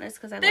 to be honest,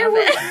 because I love They were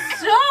it.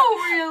 so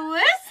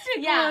realistic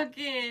Yeah.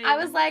 looking. I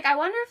was like, I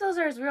wonder if those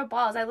are his real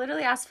balls. I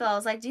literally asked Phil, I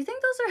was like, do you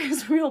think those are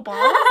his real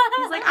balls?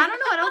 He's like, I don't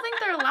know. I don't think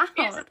they're allowed.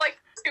 He's just like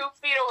 2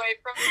 feet away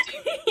from the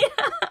TV.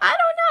 Yeah, I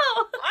don't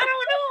know. I don't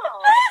know.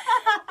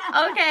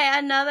 Okay,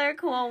 another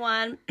cool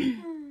one.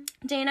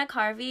 Dana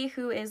Carvey,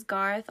 who is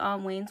Garth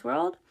on Wayne's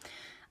World,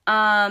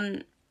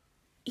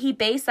 he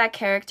based that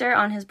character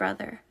on his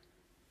brother.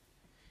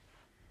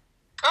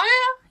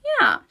 Oh,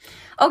 Yeah.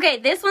 Okay,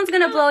 this one's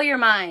gonna blow your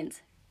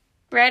mind.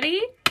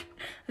 Ready?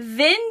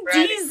 Vin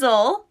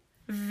Diesel,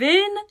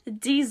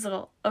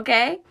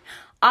 okay,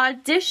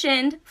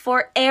 auditioned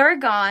for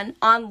Aragorn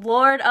on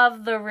Lord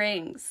of the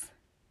Rings.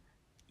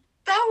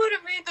 That would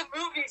have made the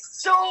movie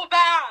so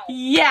bad.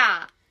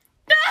 Yeah.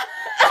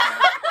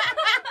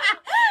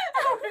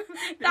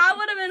 That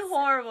would have been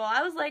horrible.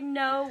 I was like,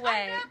 no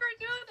way. I never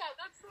knew that.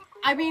 That's so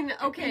cool. I mean,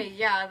 okay,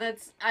 yeah,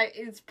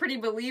 it's pretty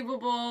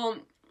believable.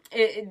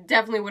 It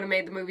definitely would have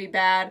made the movie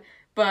bad,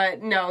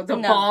 but no, the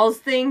balls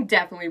thing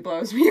definitely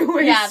blows me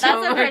away. Yeah,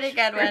 so that's a pretty much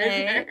good one,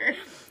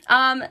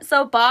 further.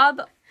 So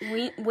Bob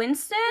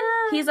Winston,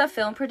 he's a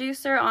film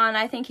producer on,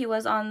 I think he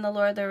was on The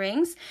Lord of the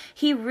Rings.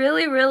 He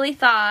really, really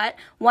thought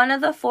one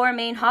of the 4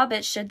 main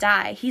hobbits should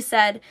die. He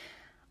said,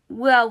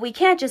 well, we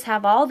can't just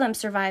have all of them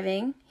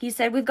surviving. He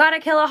said, we've got to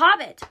kill a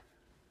hobbit.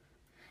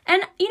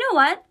 And you know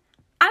what?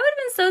 I would have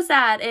been so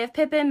sad if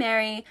Pippin,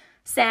 Merry,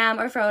 Sam,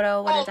 or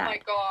Frodo would have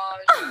died.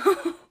 Oh my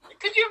gosh.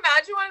 Could you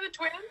imagine one of the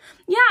twins?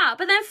 Yeah,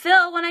 but then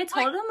Phil, when I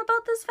told him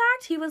about this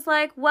fact, he was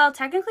like, well,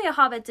 technically a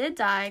hobbit did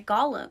die,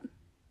 Gollum.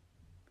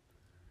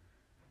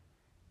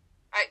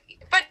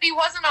 But he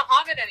wasn't a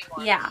hobbit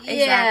anymore. Yeah, exactly.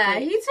 Yeah,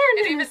 he turned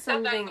Didn't into even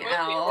said that in something the movie.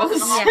 It else.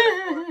 wasn't a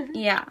hobbit.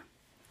 Yeah.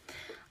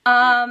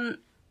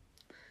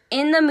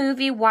 In the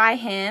movie Why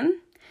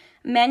Him,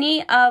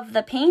 Many of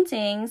the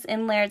paintings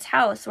in Laird's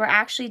house were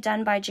actually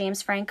done by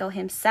James Franco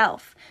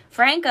himself.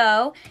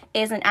 Franco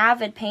is an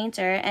avid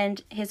painter,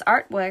 and his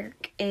artwork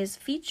is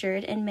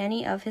featured in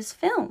many of his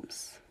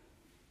films.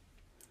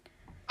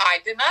 I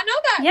did not know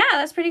that. Yeah,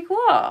 that's pretty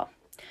cool.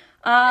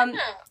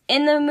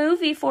 In the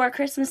movie Four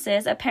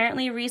Christmases,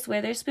 apparently Reese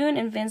Witherspoon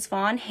and Vince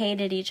Vaughn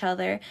hated each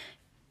other.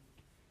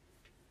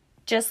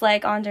 Just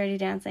like on Dirty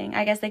Dancing.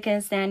 I guess they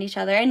couldn't stand each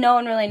other, and no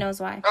one really knows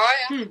why.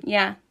 Oh,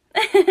 yeah.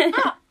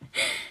 Yeah.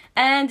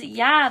 And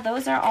yeah,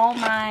 those are all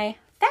my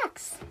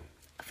facts.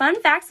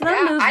 Fun facts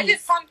about movies. I did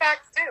fun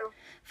facts too.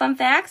 Fun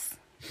facts?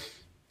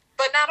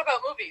 But not about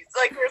movies,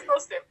 like we're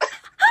supposed to.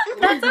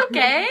 That's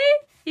okay.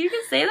 You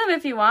can say them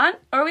if you want,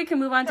 or we can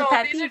move on to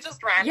pet these peeves. are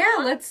just random. Yeah,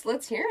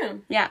 let's hear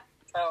them. Yeah.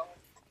 So,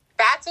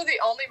 bats are the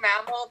only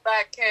mammal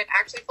that can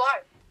actually fly.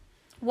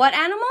 What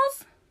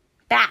animals?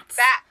 Bats.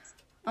 Bats.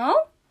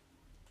 Oh?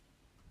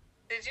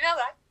 Did you know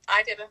that?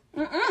 I didn't.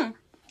 Mm-mm.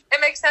 It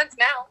makes sense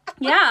now.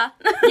 Yeah.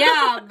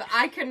 Yeah, but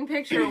I couldn't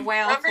picture a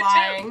whale Number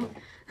flying.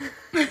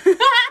 Rabbits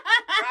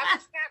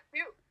can't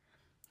puke.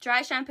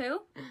 Dry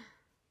shampoo?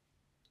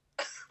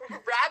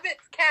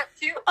 Rabbits can't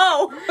puke.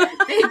 Oh.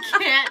 They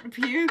can't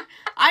puke.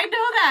 I know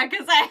that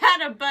because I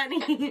had a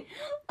bunny.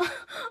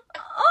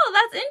 Oh,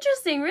 that's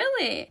interesting,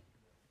 really.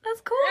 That's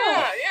cool.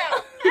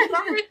 Yeah.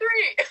 Number 3.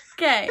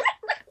 Okay.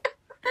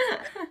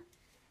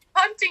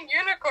 Hunting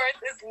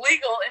unicorns is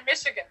legal in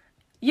Michigan.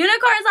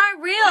 Unicorns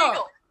aren't real.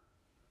 Legal.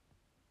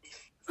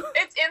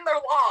 It's in their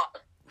law.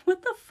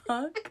 What the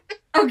fuck?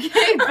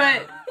 Okay,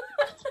 but...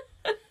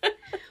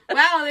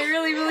 Wow, they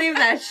really believe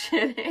that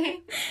shit, eh?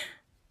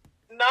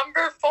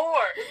 Number 4.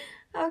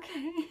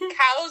 Okay.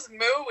 Cows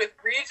moo with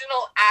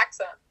regional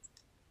accents.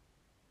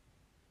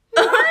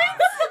 What? What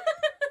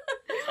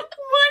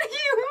do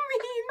you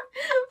mean?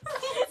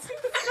 Please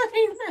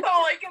explain that. So,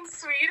 like in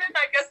Sweden,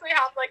 I guess they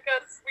have like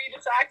a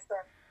Swedish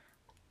accent.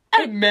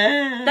 A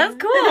man. That's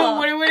cool.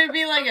 Would it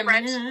be like a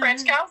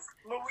French cows?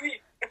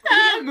 Moo-wee.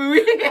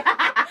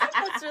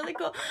 That's really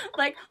cool.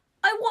 Like,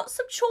 I want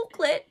some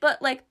chocolate,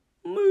 but like,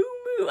 moo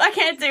moo. I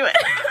can't do it.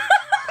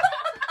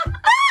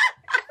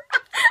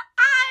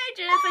 I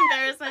just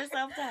embarrassed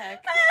myself to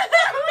heck.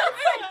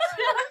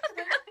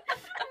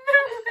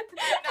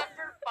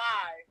 Number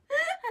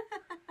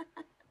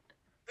 5.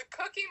 The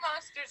Cookie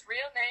Monster's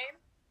real name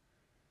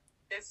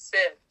is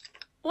Sid.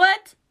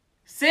 What?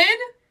 Sid?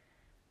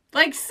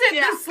 Like Sid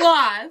Yeah. the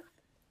Sloth.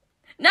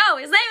 No,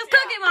 his name is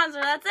Cookie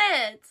Monster. That's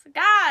it.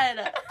 God.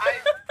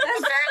 Apparently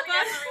has a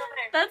real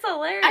name. That's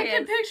hilarious. I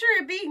can picture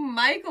it being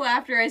Michael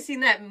after I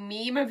seen that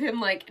meme of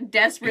him like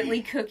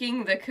desperately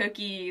cooking the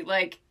cookie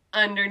like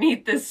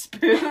underneath the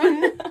spoon. I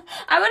would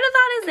have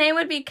thought his name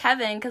would be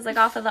Kevin, because like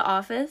off of The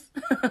Office.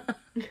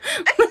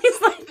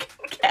 He's like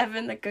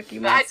Kevin the Cookie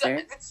Monster.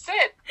 It's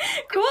Sid.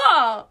 Cool.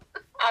 I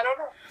don't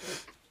know.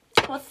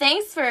 Well,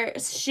 thanks for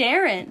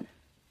sharing.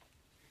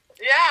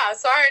 Yeah,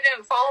 sorry I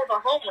didn't follow the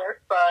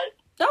homework, but...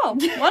 Oh,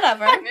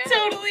 whatever.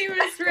 Totally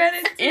misread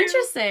it too.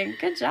 Interesting.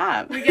 Good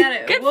job. We got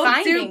it. Good We'll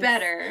findings. do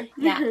better.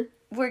 Yeah,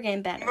 we're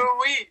getting better.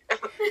 Moo-wee.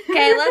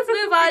 Okay, let's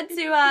move on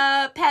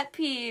to pet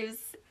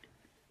peeves.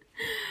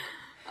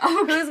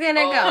 Oh, Who's gonna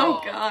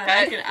oh go? god,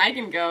 Okay. I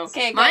can go.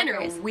 Okay, go, Mine are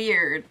Grace.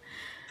 weird.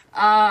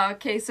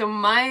 Okay, so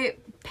my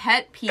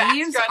pet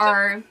peeves That's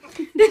are.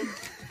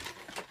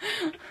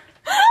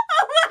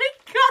 Oh my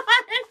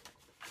god!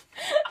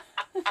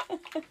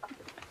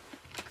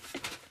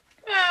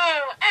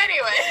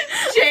 Anyway.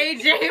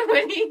 JJ,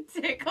 when he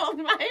tickled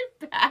my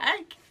back,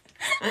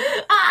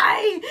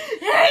 I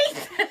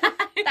hate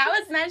that. That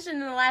was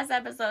mentioned in the last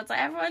episode, so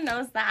everyone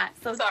knows that.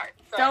 So Sorry.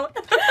 don't.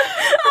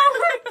 Oh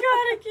my god,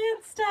 I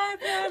can't stop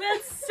now.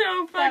 That's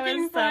so That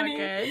fucking was so funny.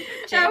 good.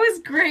 That was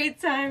great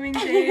timing,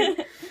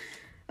 Jade.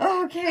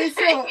 Okay,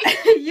 so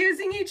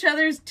using each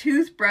other's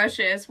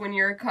toothbrushes when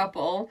you're a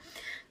couple.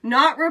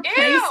 Not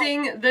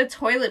replacing the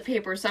toilet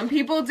paper. Some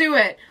people do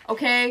it,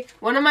 okay?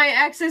 One of my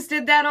exes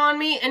did that on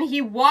me, and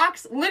he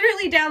walks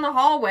literally down the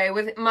hallway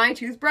with my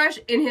toothbrush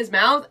in his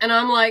mouth, and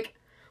I'm like,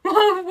 what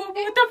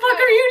the fuck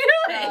are you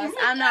doing? Gross.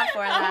 I'm not for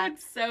that. Oh,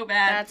 it's so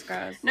bad. That's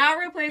gross. Not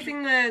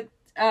replacing the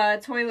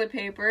toilet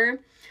paper.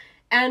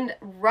 And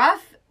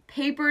rough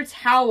paper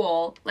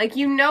towel. Like,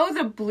 you know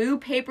the blue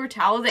paper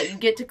towel that you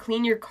get to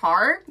clean your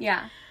car?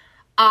 Yeah.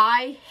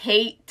 I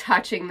hate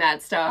touching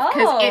that stuff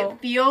because Oh. it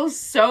feels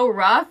so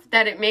rough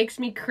that it makes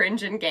me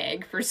cringe and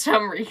gag for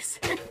some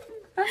reason.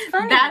 That's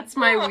funny. That's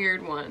my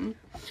weird one.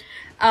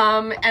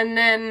 And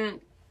then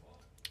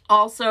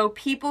also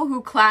people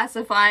who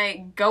classify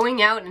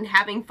going out and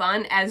having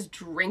fun as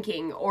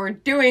drinking or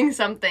doing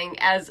something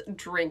as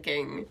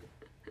drinking.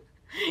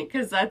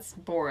 Because that's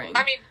boring.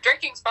 I mean,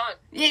 drinking's fun.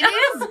 It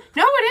is.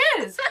 No,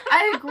 it is.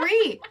 I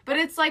agree. But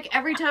it's like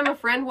every time a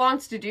friend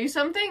wants to do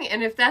something,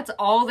 and if that's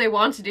all they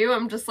want to do,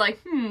 I'm just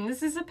like,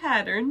 this is a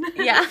pattern.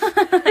 Yeah.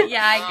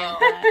 Yeah, I get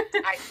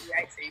that.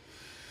 I see.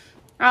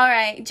 All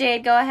right,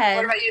 Jade, go ahead.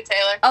 What about you,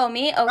 Taylor? Oh,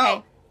 me?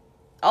 Okay.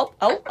 Oh.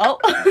 I'll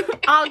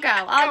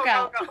go.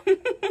 Go.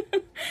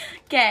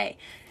 Okay.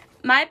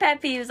 My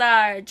pet peeves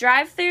are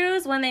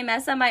drive-thrus when they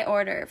mess up my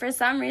order. For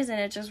some reason,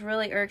 it just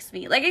really irks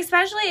me. Like,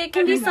 especially, it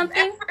can be something...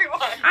 Everyone.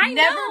 I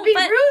Never know, be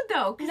but rude,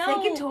 though, because No.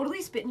 they can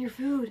totally spit in your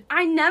food.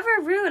 I'm never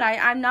rude.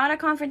 I'm not a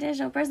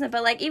confrontational person.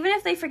 But, like, even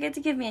if they forget to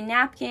give me a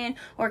napkin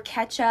or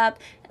ketchup,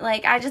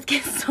 like, I just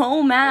get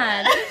so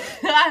mad.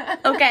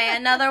 Okay,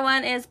 another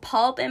one is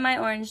pulp in my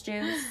orange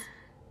juice.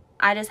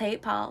 I just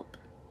hate pulp.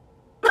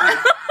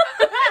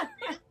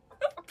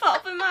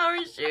 Pulp in my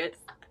orange juice.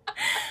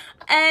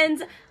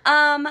 And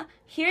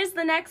here's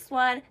the next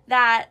one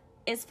that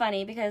is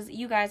funny because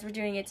you guys were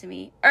doing it to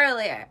me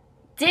earlier.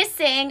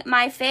 Dissing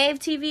my fave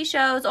TV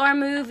shows or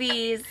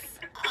movies.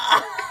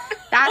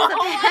 That's a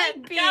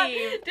pet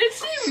peeve. Did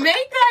she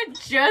make that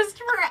just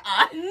for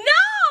us? No!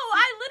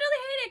 I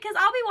literally hate it because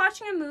I'll be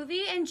watching a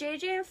movie and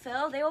JJ and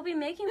Phil, they will be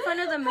making fun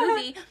of the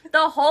movie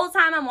the whole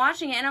time I'm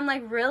watching it. And I'm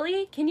like,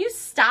 really? Can you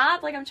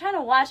stop? Like, I'm trying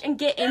to watch and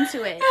get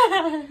into it.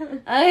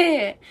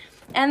 Ugh.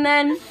 And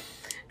then...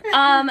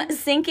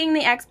 syncing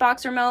the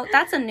Xbox remote.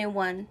 That's a new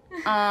one.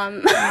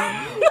 What?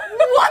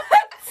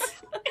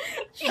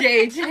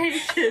 JJ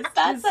just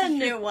That's a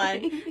new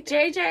one.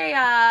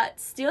 JJ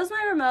steals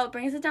my remote,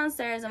 brings it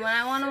downstairs, and when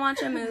I want to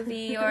watch a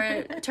movie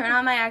or turn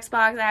on my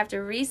Xbox, I have to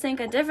resync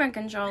a different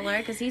controller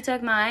because he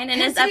took mine, and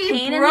it's a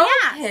pain in the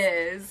ass.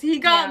 His. He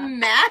got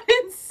mad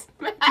and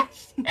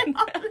smashed it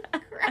on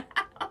the ground.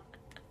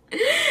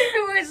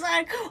 It was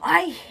like,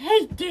 I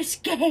hate this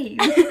game.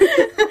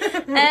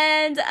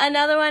 And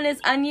another one is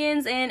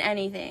onions in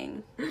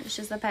anything. It's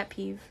just a pet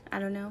peeve. I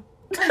don't know.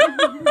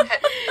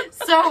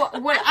 So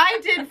what I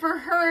did for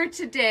her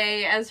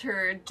today as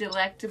her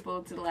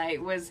delectable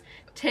delight was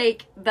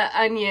take the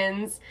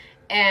onions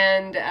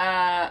and,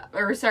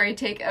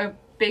 take a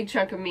big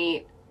chunk of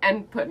meat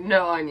and put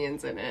no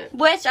onions in it.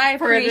 Which I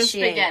For the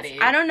appreciate. spaghetti.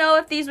 I don't know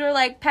if these were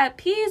like pet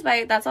peeves,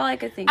 but that's all I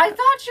could think I of.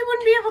 thought she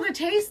wouldn't be able to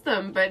taste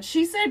them, but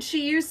she said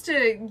she used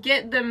to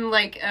get them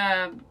like,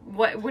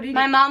 what do you...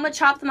 My mom would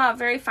chop them out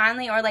very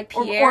finely or like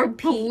or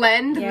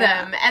blend Yeah.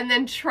 them and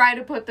then try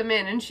to put them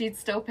in and she'd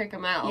still pick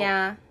them out.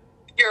 Yeah.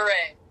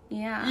 Puree.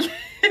 Yeah.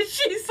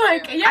 She's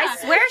like, yeah. I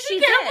swear she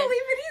can't did.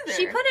 believe it either.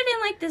 She put it in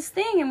like this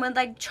thing and would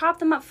like chop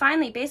them up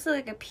finely, basically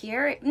like a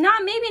puree.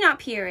 Maybe not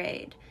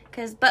pureed,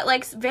 but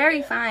like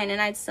very fine, and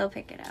I'd still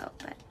pick it out.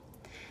 But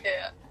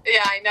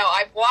Yeah, I know.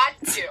 I've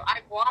watched you.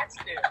 I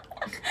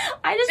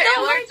just don't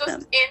Taylor's like just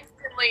them.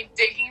 instantly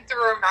digging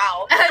through her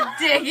mouth.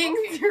 Digging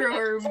through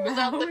her Pulls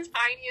out the mouth.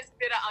 tiniest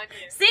bit of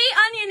onion. See,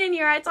 onion in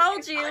here. I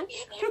told you.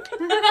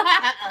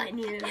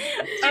 Onion.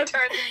 She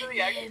turns into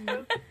the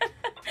onion.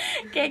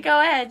 Okay, go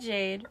ahead,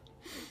 Jade.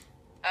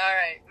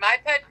 Alright, my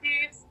pet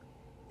peeves.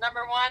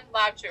 Number one,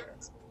 loud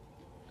chewers.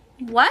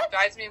 What?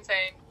 Drives me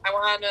insane. I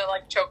want to,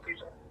 like, choke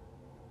people.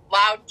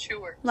 Loud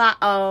chewers.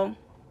 Oh.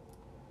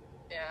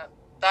 Yeah,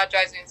 that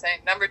drives me insane.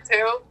 Number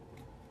two,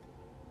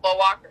 slow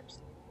walkers.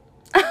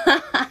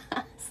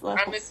 Slow.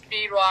 I'm a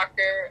speed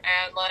walker,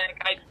 and,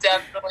 like, I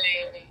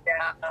definitely,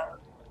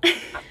 get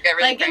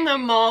really Like in the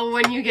mall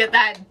when you get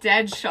that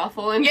dead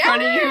shuffle in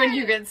front of you and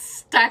you get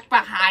stuck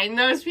behind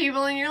those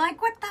people and you're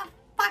like, what the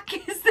fuck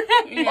is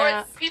that? Yeah.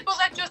 Or it's people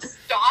that just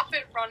stop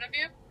in front of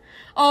you.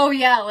 Oh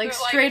yeah, like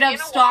They're, straight in up a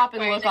stop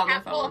and walkway, look they on the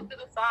can't pull phone. up to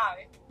the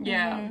side.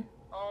 Yeah. Mhm.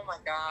 Oh my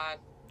god.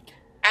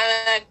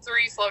 And then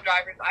three, slow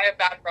drivers. I have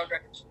bad road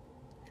rage.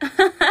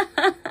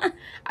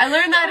 I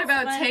learned that That's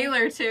about funny.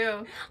 Taylor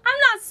too. I'm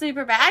not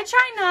super bad. I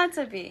try not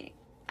to be.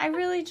 I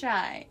really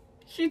try.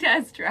 She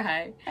does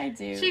try. I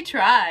do. She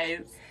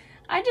tries.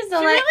 I just She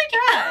don't like. really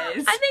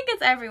tries. I think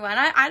it's everyone.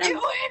 I Do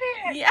don't.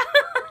 it! Yeah.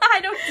 I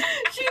don't.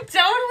 She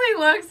totally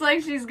looks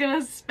like she's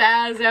gonna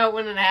spaz out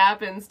when it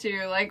happens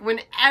too. Like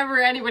whenever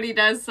anybody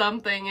does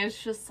something,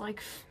 it's just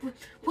like,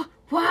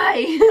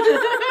 why?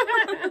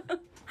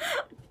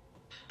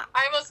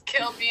 I almost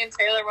killed me and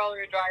Taylor while we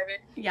were driving.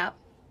 Yep.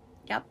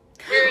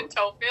 We were in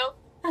Tofield.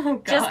 Oh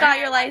god. Just got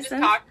your I just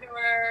license. talked to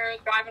her,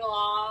 driving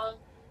along.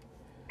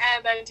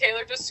 And then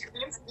Taylor just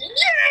screams, yeah!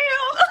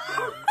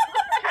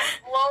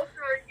 Blows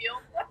through her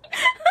heels.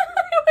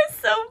 It was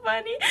so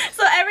funny.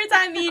 So every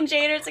time me and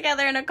Jade are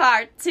together in a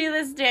car, to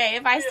this day,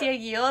 if I see a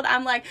yield,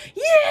 I'm like,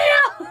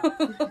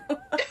 yeah!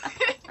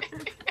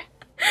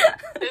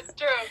 It's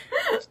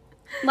true.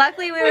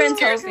 Luckily, we were in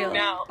Scares me Tofield.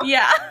 now.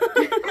 Yeah.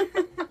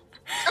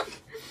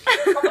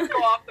 I'm gonna go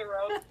off the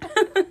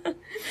road.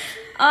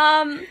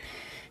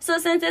 So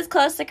since it's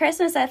close to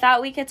Christmas, I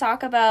thought we could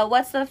talk about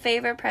what's the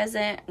favorite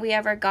present we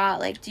ever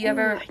got. Like, do you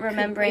ever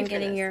remember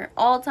getting your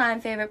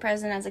all-time favorite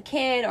present as a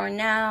kid or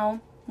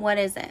now? What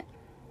is it?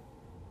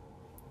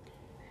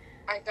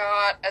 I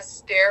got a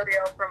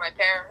stereo from my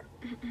parents.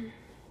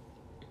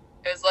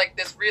 It was like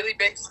this really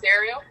big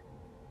stereo.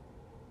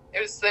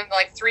 It was in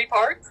like 3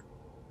 parts.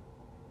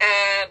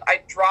 And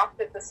I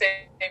dropped it the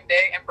same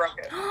day and broke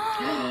it. It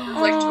was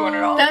like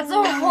 $200. That's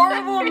a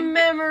horrible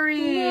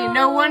memory.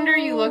 No wonder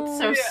you looked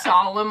so Yeah.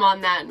 solemn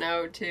on that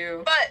note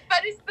too. But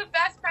it's the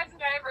best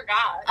present I ever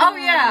got. Oh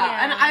yeah.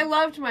 Yeah. And I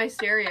loved my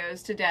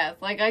stereos to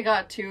death. Like I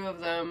got 2 of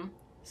them.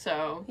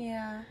 So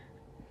Yeah.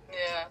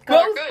 Yeah. both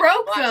They're good.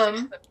 broke Last them.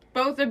 year.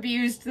 both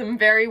abused them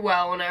very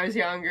well when I was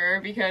younger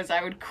because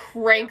I would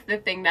crank the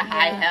thing to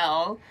high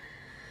hell.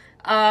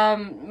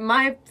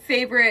 My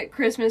favorite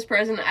Christmas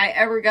present I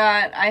ever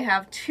got, I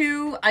have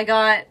two. I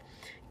got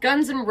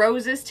Guns N'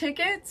 Roses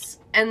tickets,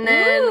 and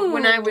then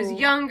when I was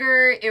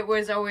younger, it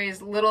was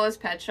always Littlest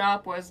Pet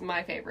Shop was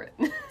my favorite.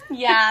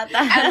 Yeah.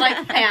 And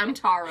like Pam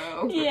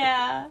Taro.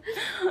 Yeah.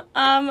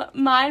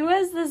 Mine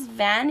was this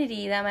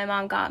vanity that my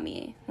mom got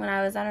me when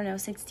I was, I don't know,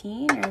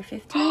 16 or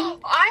 15.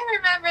 I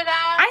remember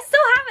that. I still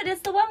have it.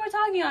 It's the one we're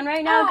talking on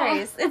right now,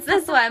 Grace. It's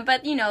this one,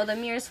 but you know, the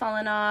mirror's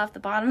falling off, the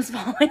bottom's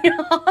falling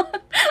off.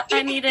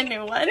 I need a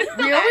new one.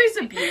 We always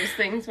abuse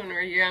things when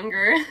we're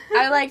younger.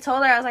 I like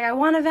told her, I was like, I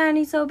want a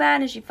vanity so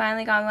bad, and she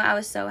finally got me one. I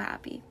was so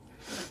happy.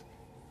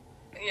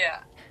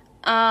 Yeah.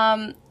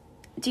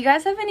 Do you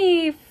guys have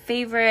any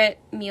favorite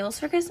meals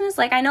for Christmas?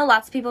 Like, I know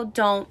lots of people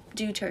don't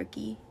do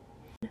turkey.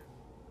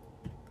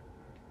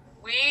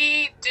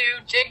 We do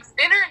Jake's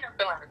dinner in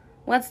Newfoundland.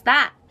 What's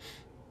that?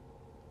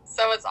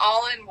 So it's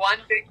all in one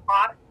big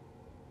pot.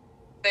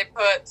 They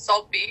put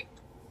salt beef,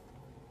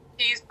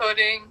 peas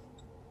pudding,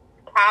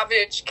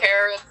 cabbage,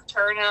 carrots,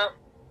 turnip,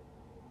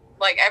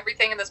 like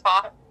everything in this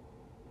pot.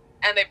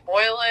 And they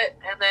boil it,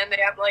 and then they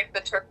have like the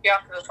turkey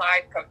off to the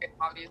side, cook it,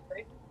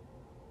 obviously.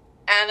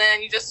 And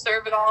then you just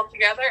serve it all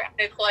together, and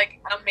it's like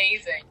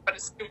amazing, but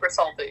it's super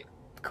salty.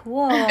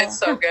 Cool. It's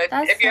so good.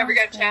 If you ever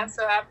get a chance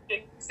to have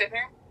Jake's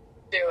dinner,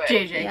 do it.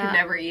 JJ could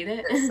never eat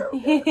it. It's so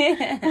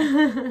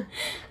good.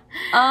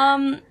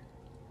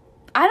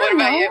 I don't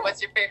know. What about you?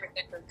 What's your favorite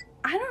dinner?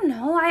 I don't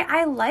know.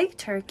 I like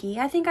turkey.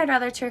 I think I'd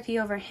rather turkey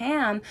over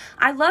ham.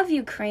 I love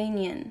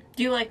Ukrainian.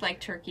 Do you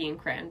like turkey and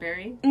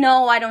cranberry?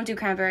 No, I don't do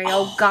cranberry.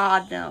 Oh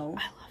God, no.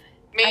 I love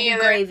it. Me I do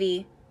either.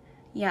 gravy.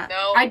 Yeah.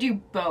 No. I do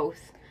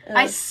both. Ugh.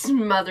 I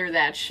smother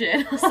that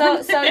shit.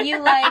 So you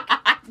like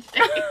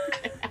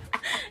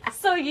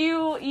so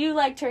you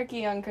like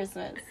turkey on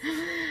Christmas?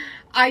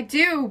 I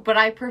do, but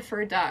I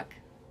prefer duck.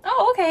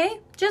 Oh, okay.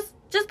 Just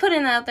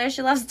putting that out there.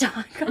 She loves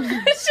duck.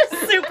 It's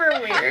just super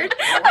weird.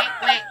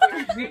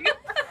 Wait.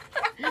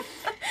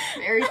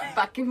 Merry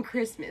fucking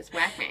Christmas,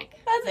 whack whack.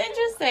 That's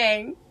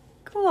interesting.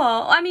 Cool.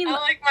 I mean, I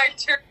like my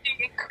turkey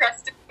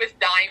encrusted with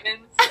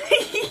diamonds.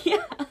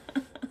 yeah.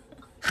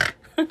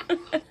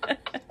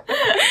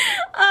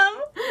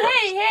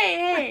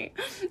 Hey.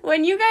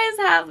 When you guys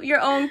have your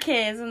own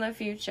kids in the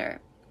future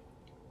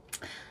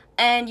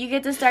and you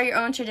get to start your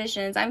own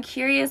traditions, I'm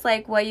curious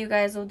like what you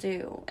guys will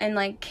do and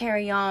like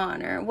carry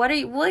on, or what are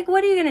you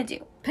going to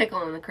do?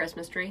 Pickle in the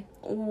Christmas tree.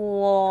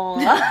 Whoa.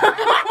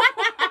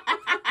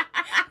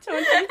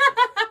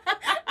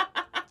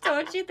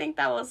 Don't you think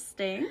that will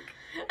stink?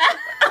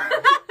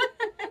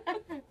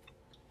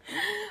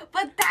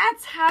 But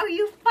that's how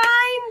you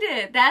find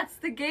it. That's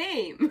the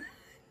game.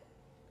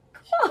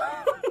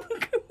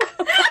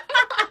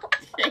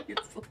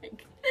 It's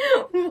like,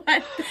 what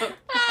the fuck?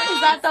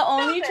 Is that the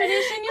only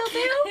tradition you'll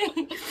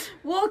do?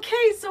 Well,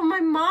 okay, so my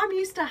mom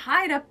used to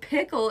hide a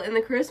pickle in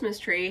the Christmas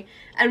tree,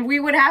 and we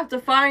would have to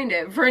find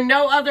it for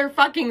no other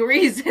fucking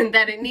reason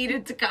that it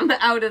needed to come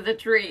out of the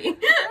tree.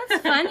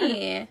 That's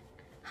funny.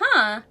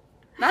 Huh.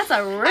 That's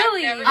a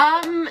really...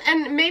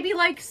 And maybe,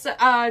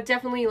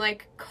 definitely,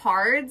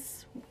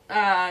 cards,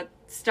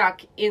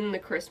 stuck in the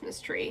Christmas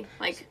tree.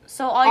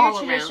 So all your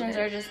traditions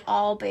are just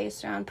all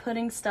based around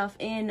putting stuff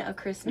in a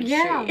Christmas tree.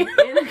 Yeah, in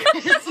a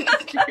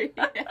Christmas tree.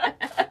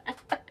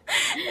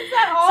 Is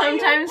that all?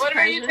 Sometimes What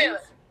are you doing?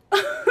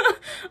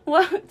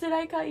 What? Did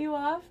I cut you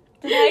off?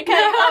 Did I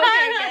cut?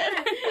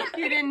 Okay, good.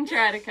 You didn't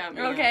try to cut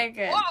me Okay, off.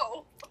 good.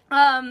 Whoa.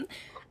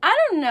 I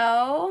don't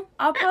know.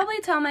 I'll probably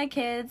tell my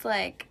kids,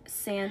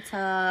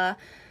 Santa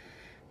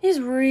is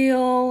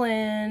real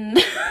and...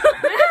 I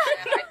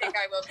think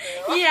I will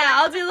too. Yeah,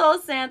 I'll do the whole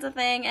Santa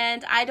thing,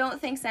 and I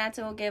don't think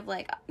Santa will give,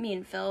 me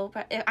and Phil...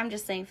 I'm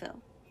just saying Phil.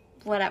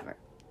 Whatever.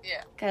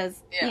 Yeah.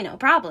 Because,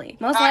 probably.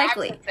 Most I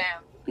likely. said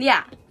Sam.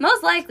 Yeah,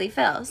 most likely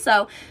Phil.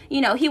 So,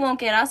 he won't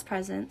get us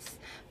presents,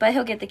 but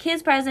he'll get the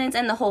kids presents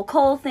and the whole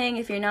Cole thing.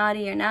 If you're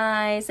naughty, you're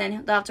nice,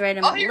 and they'll have to write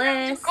him a You're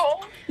gonna do list.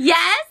 Cole?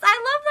 Yes,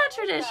 I love that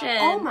tradition.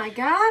 Oh my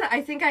god,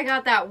 I think I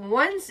got that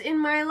once in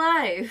my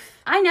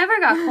life. I never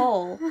got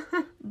Cole,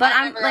 but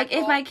I I'm never got if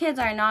Cole. my kids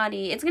are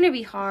naughty, it's gonna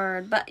be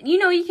hard. But you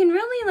can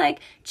really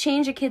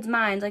change a kid's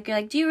mind. You're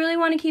like, do you really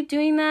want to keep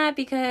doing that?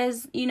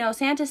 Because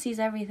Santa sees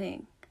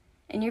everything,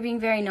 and you're being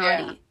very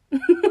naughty.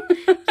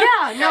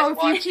 Yeah, no,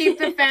 if you keep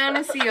the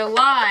fantasy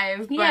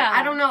alive, but Yeah.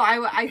 I don't know,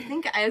 I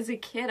think as a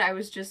kid I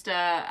was just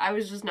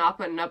not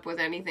putting up with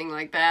anything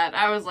like that.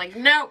 I was like,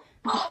 no,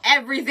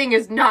 everything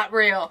is not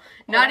real.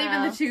 Not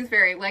even the tooth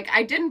fairy.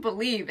 I didn't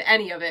believe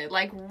any of it,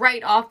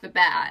 right off the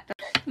bat.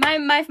 My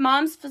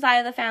mom's side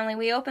of the family,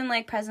 we open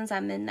presents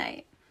at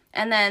midnight.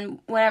 And then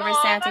whatever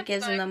Santa that's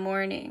gives in nice. the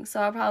morning.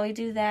 So I'll probably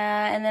do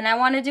that. And then I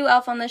want to do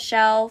Elf on the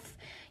Shelf.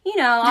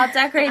 I'll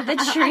decorate the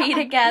tree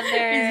together.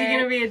 Is he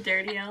gonna be a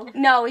dirty elf?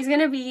 No, he's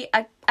gonna be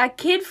a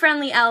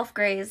kid-friendly elf,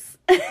 Grace.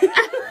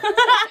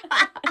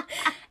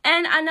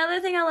 And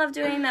another thing I love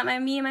doing that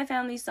me and my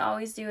family used to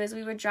always do is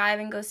we would drive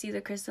and go see the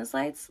Christmas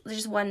lights.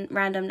 Just one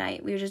random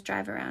night. We would just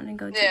drive around and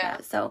go do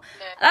that. So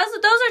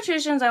those are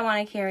traditions I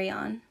want to carry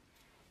on.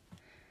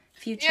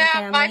 Future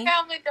family. My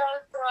family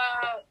does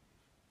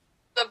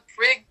the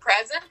big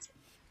present.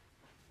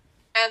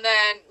 And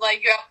then,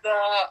 like, you have the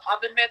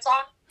oven mitts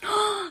on.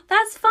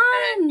 That's fun.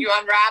 And you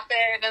unwrap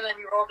it, and then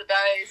you roll the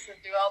dice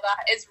and do all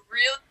that. It's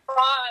really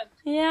fun.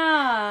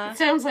 Yeah. It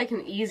sounds like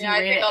an easy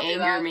way to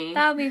anger me.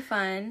 That would be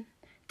fun.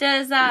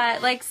 Does,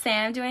 like,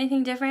 Sam do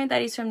anything different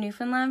that he's from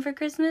Newfoundland for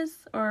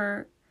Christmas?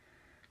 Or...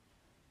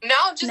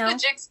 No, just the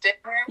jig's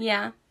different.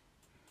 Yeah.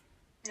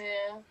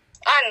 Yeah.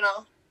 I don't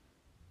know.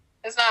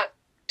 It's not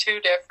too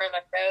different,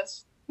 I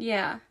guess.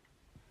 Yeah.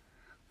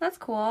 That's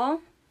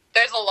cool.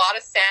 There's a lot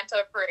of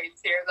Santa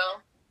parades here, though.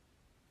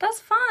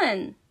 That's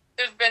fun.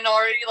 There's been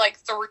already, like,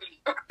 3.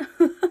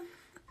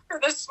 For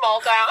this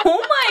small town.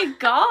 Oh, my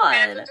God.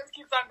 And it just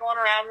keeps on going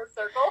around in a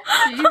circle.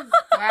 Jeez,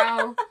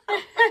 wow.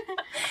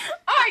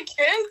 Hi,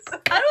 kids.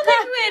 I don't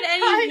think we had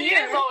any He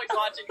is always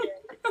watching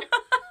it.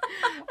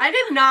 I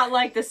did not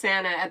like the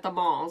Santa at the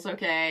malls,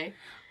 okay?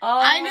 Oh.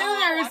 I knew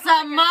there was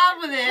something up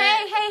with it.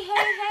 Hey.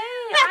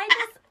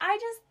 I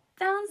just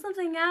found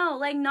something out.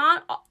 Like,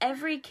 not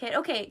every kid.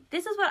 Okay,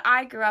 this is what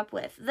I grew up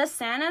with. The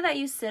Santa that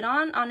you sit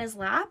on his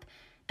lap,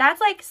 that's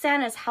like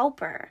Santa's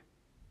helper.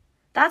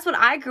 That's what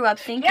I grew up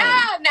thinking.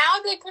 Yeah, now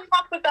they come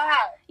up with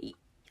that.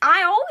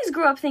 I always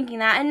grew up thinking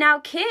that, and now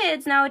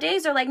kids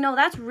nowadays are like, no,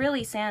 that's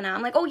really Santa.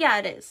 I'm like, oh, yeah,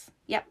 it is.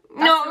 Yep.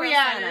 No,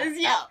 yeah, Santa. It is,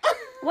 yeah.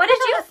 What did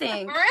you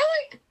think?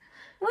 Really?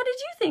 What did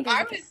you think?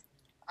 I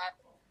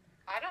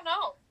don't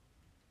know.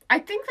 I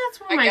think that's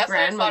what my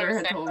grandmother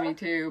had told me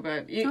too,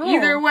 but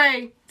either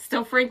way, it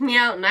still freaked me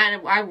out, and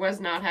I was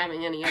not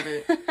having any of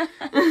it.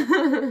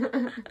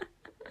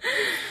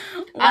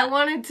 I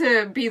wanted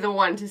to be the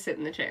one to sit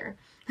in the chair.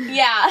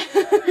 Yeah.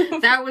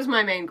 That was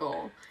my main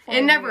goal.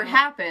 It never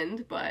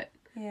happened, but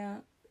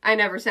I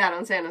never sat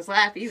on Santa's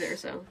lap either,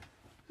 so.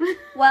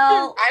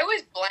 Well, I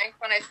always blanked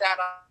when I sat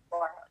on the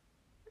lap,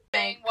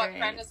 saying what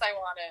apprentice I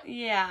wanted.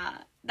 Yeah,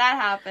 that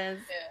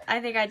happens. Yeah.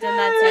 I think I did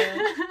that too.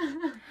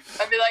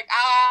 I'd be like,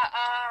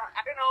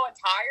 I don't know, a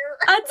tiger?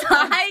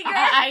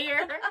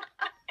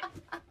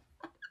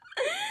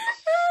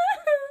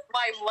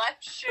 My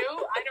left shoe?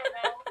 I don't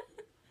know.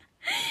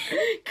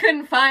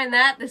 Couldn't find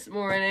that this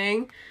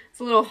morning. It's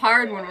a little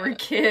hard when we're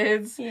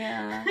kids.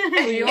 Yeah.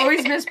 You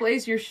always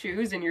misplace your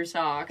shoes and your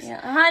socks.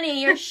 Yeah.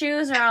 Honey, your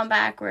shoes are on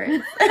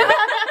backwards.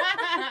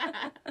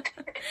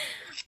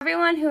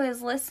 Everyone who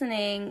is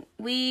listening,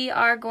 we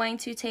are going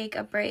to take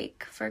a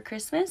break for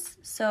Christmas,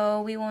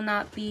 so we will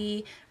not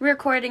be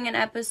recording an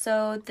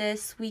episode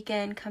this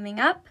weekend coming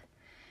up.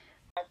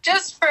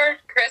 Just for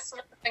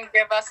Christmas and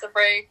give us a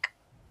break.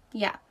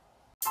 Yeah.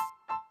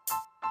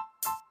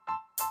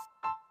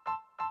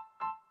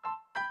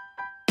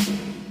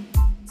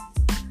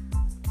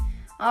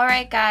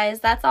 Alright guys,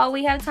 that's all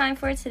we have time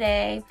for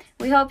today.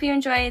 We hope you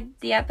enjoyed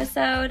the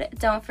episode.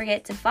 Don't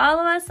forget to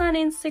follow us on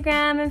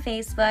Instagram and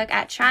Facebook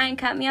at Try and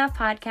Cut Me Off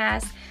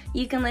Podcast.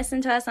 You can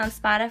listen to us on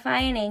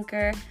Spotify and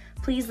Anchor.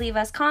 Please leave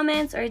us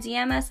comments or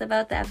DM us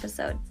about the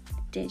episode.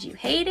 Did you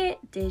hate it?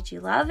 Did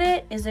you love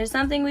it? Is there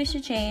something we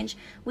should change?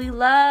 We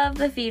love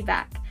the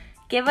feedback.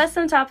 Give us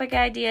some topic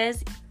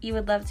ideas you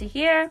would love to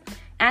hear.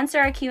 Answer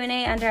our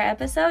Q&A under our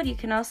episode. You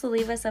can also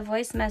leave us a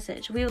voice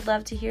message. We would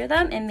love to hear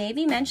them and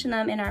maybe mention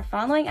them in our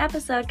following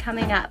episode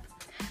coming up.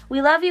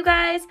 We love you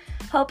guys.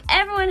 Hope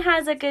everyone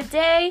has a good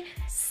day.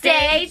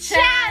 Stay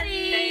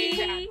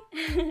chatty.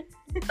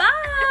 Bye.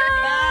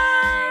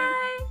 Bye.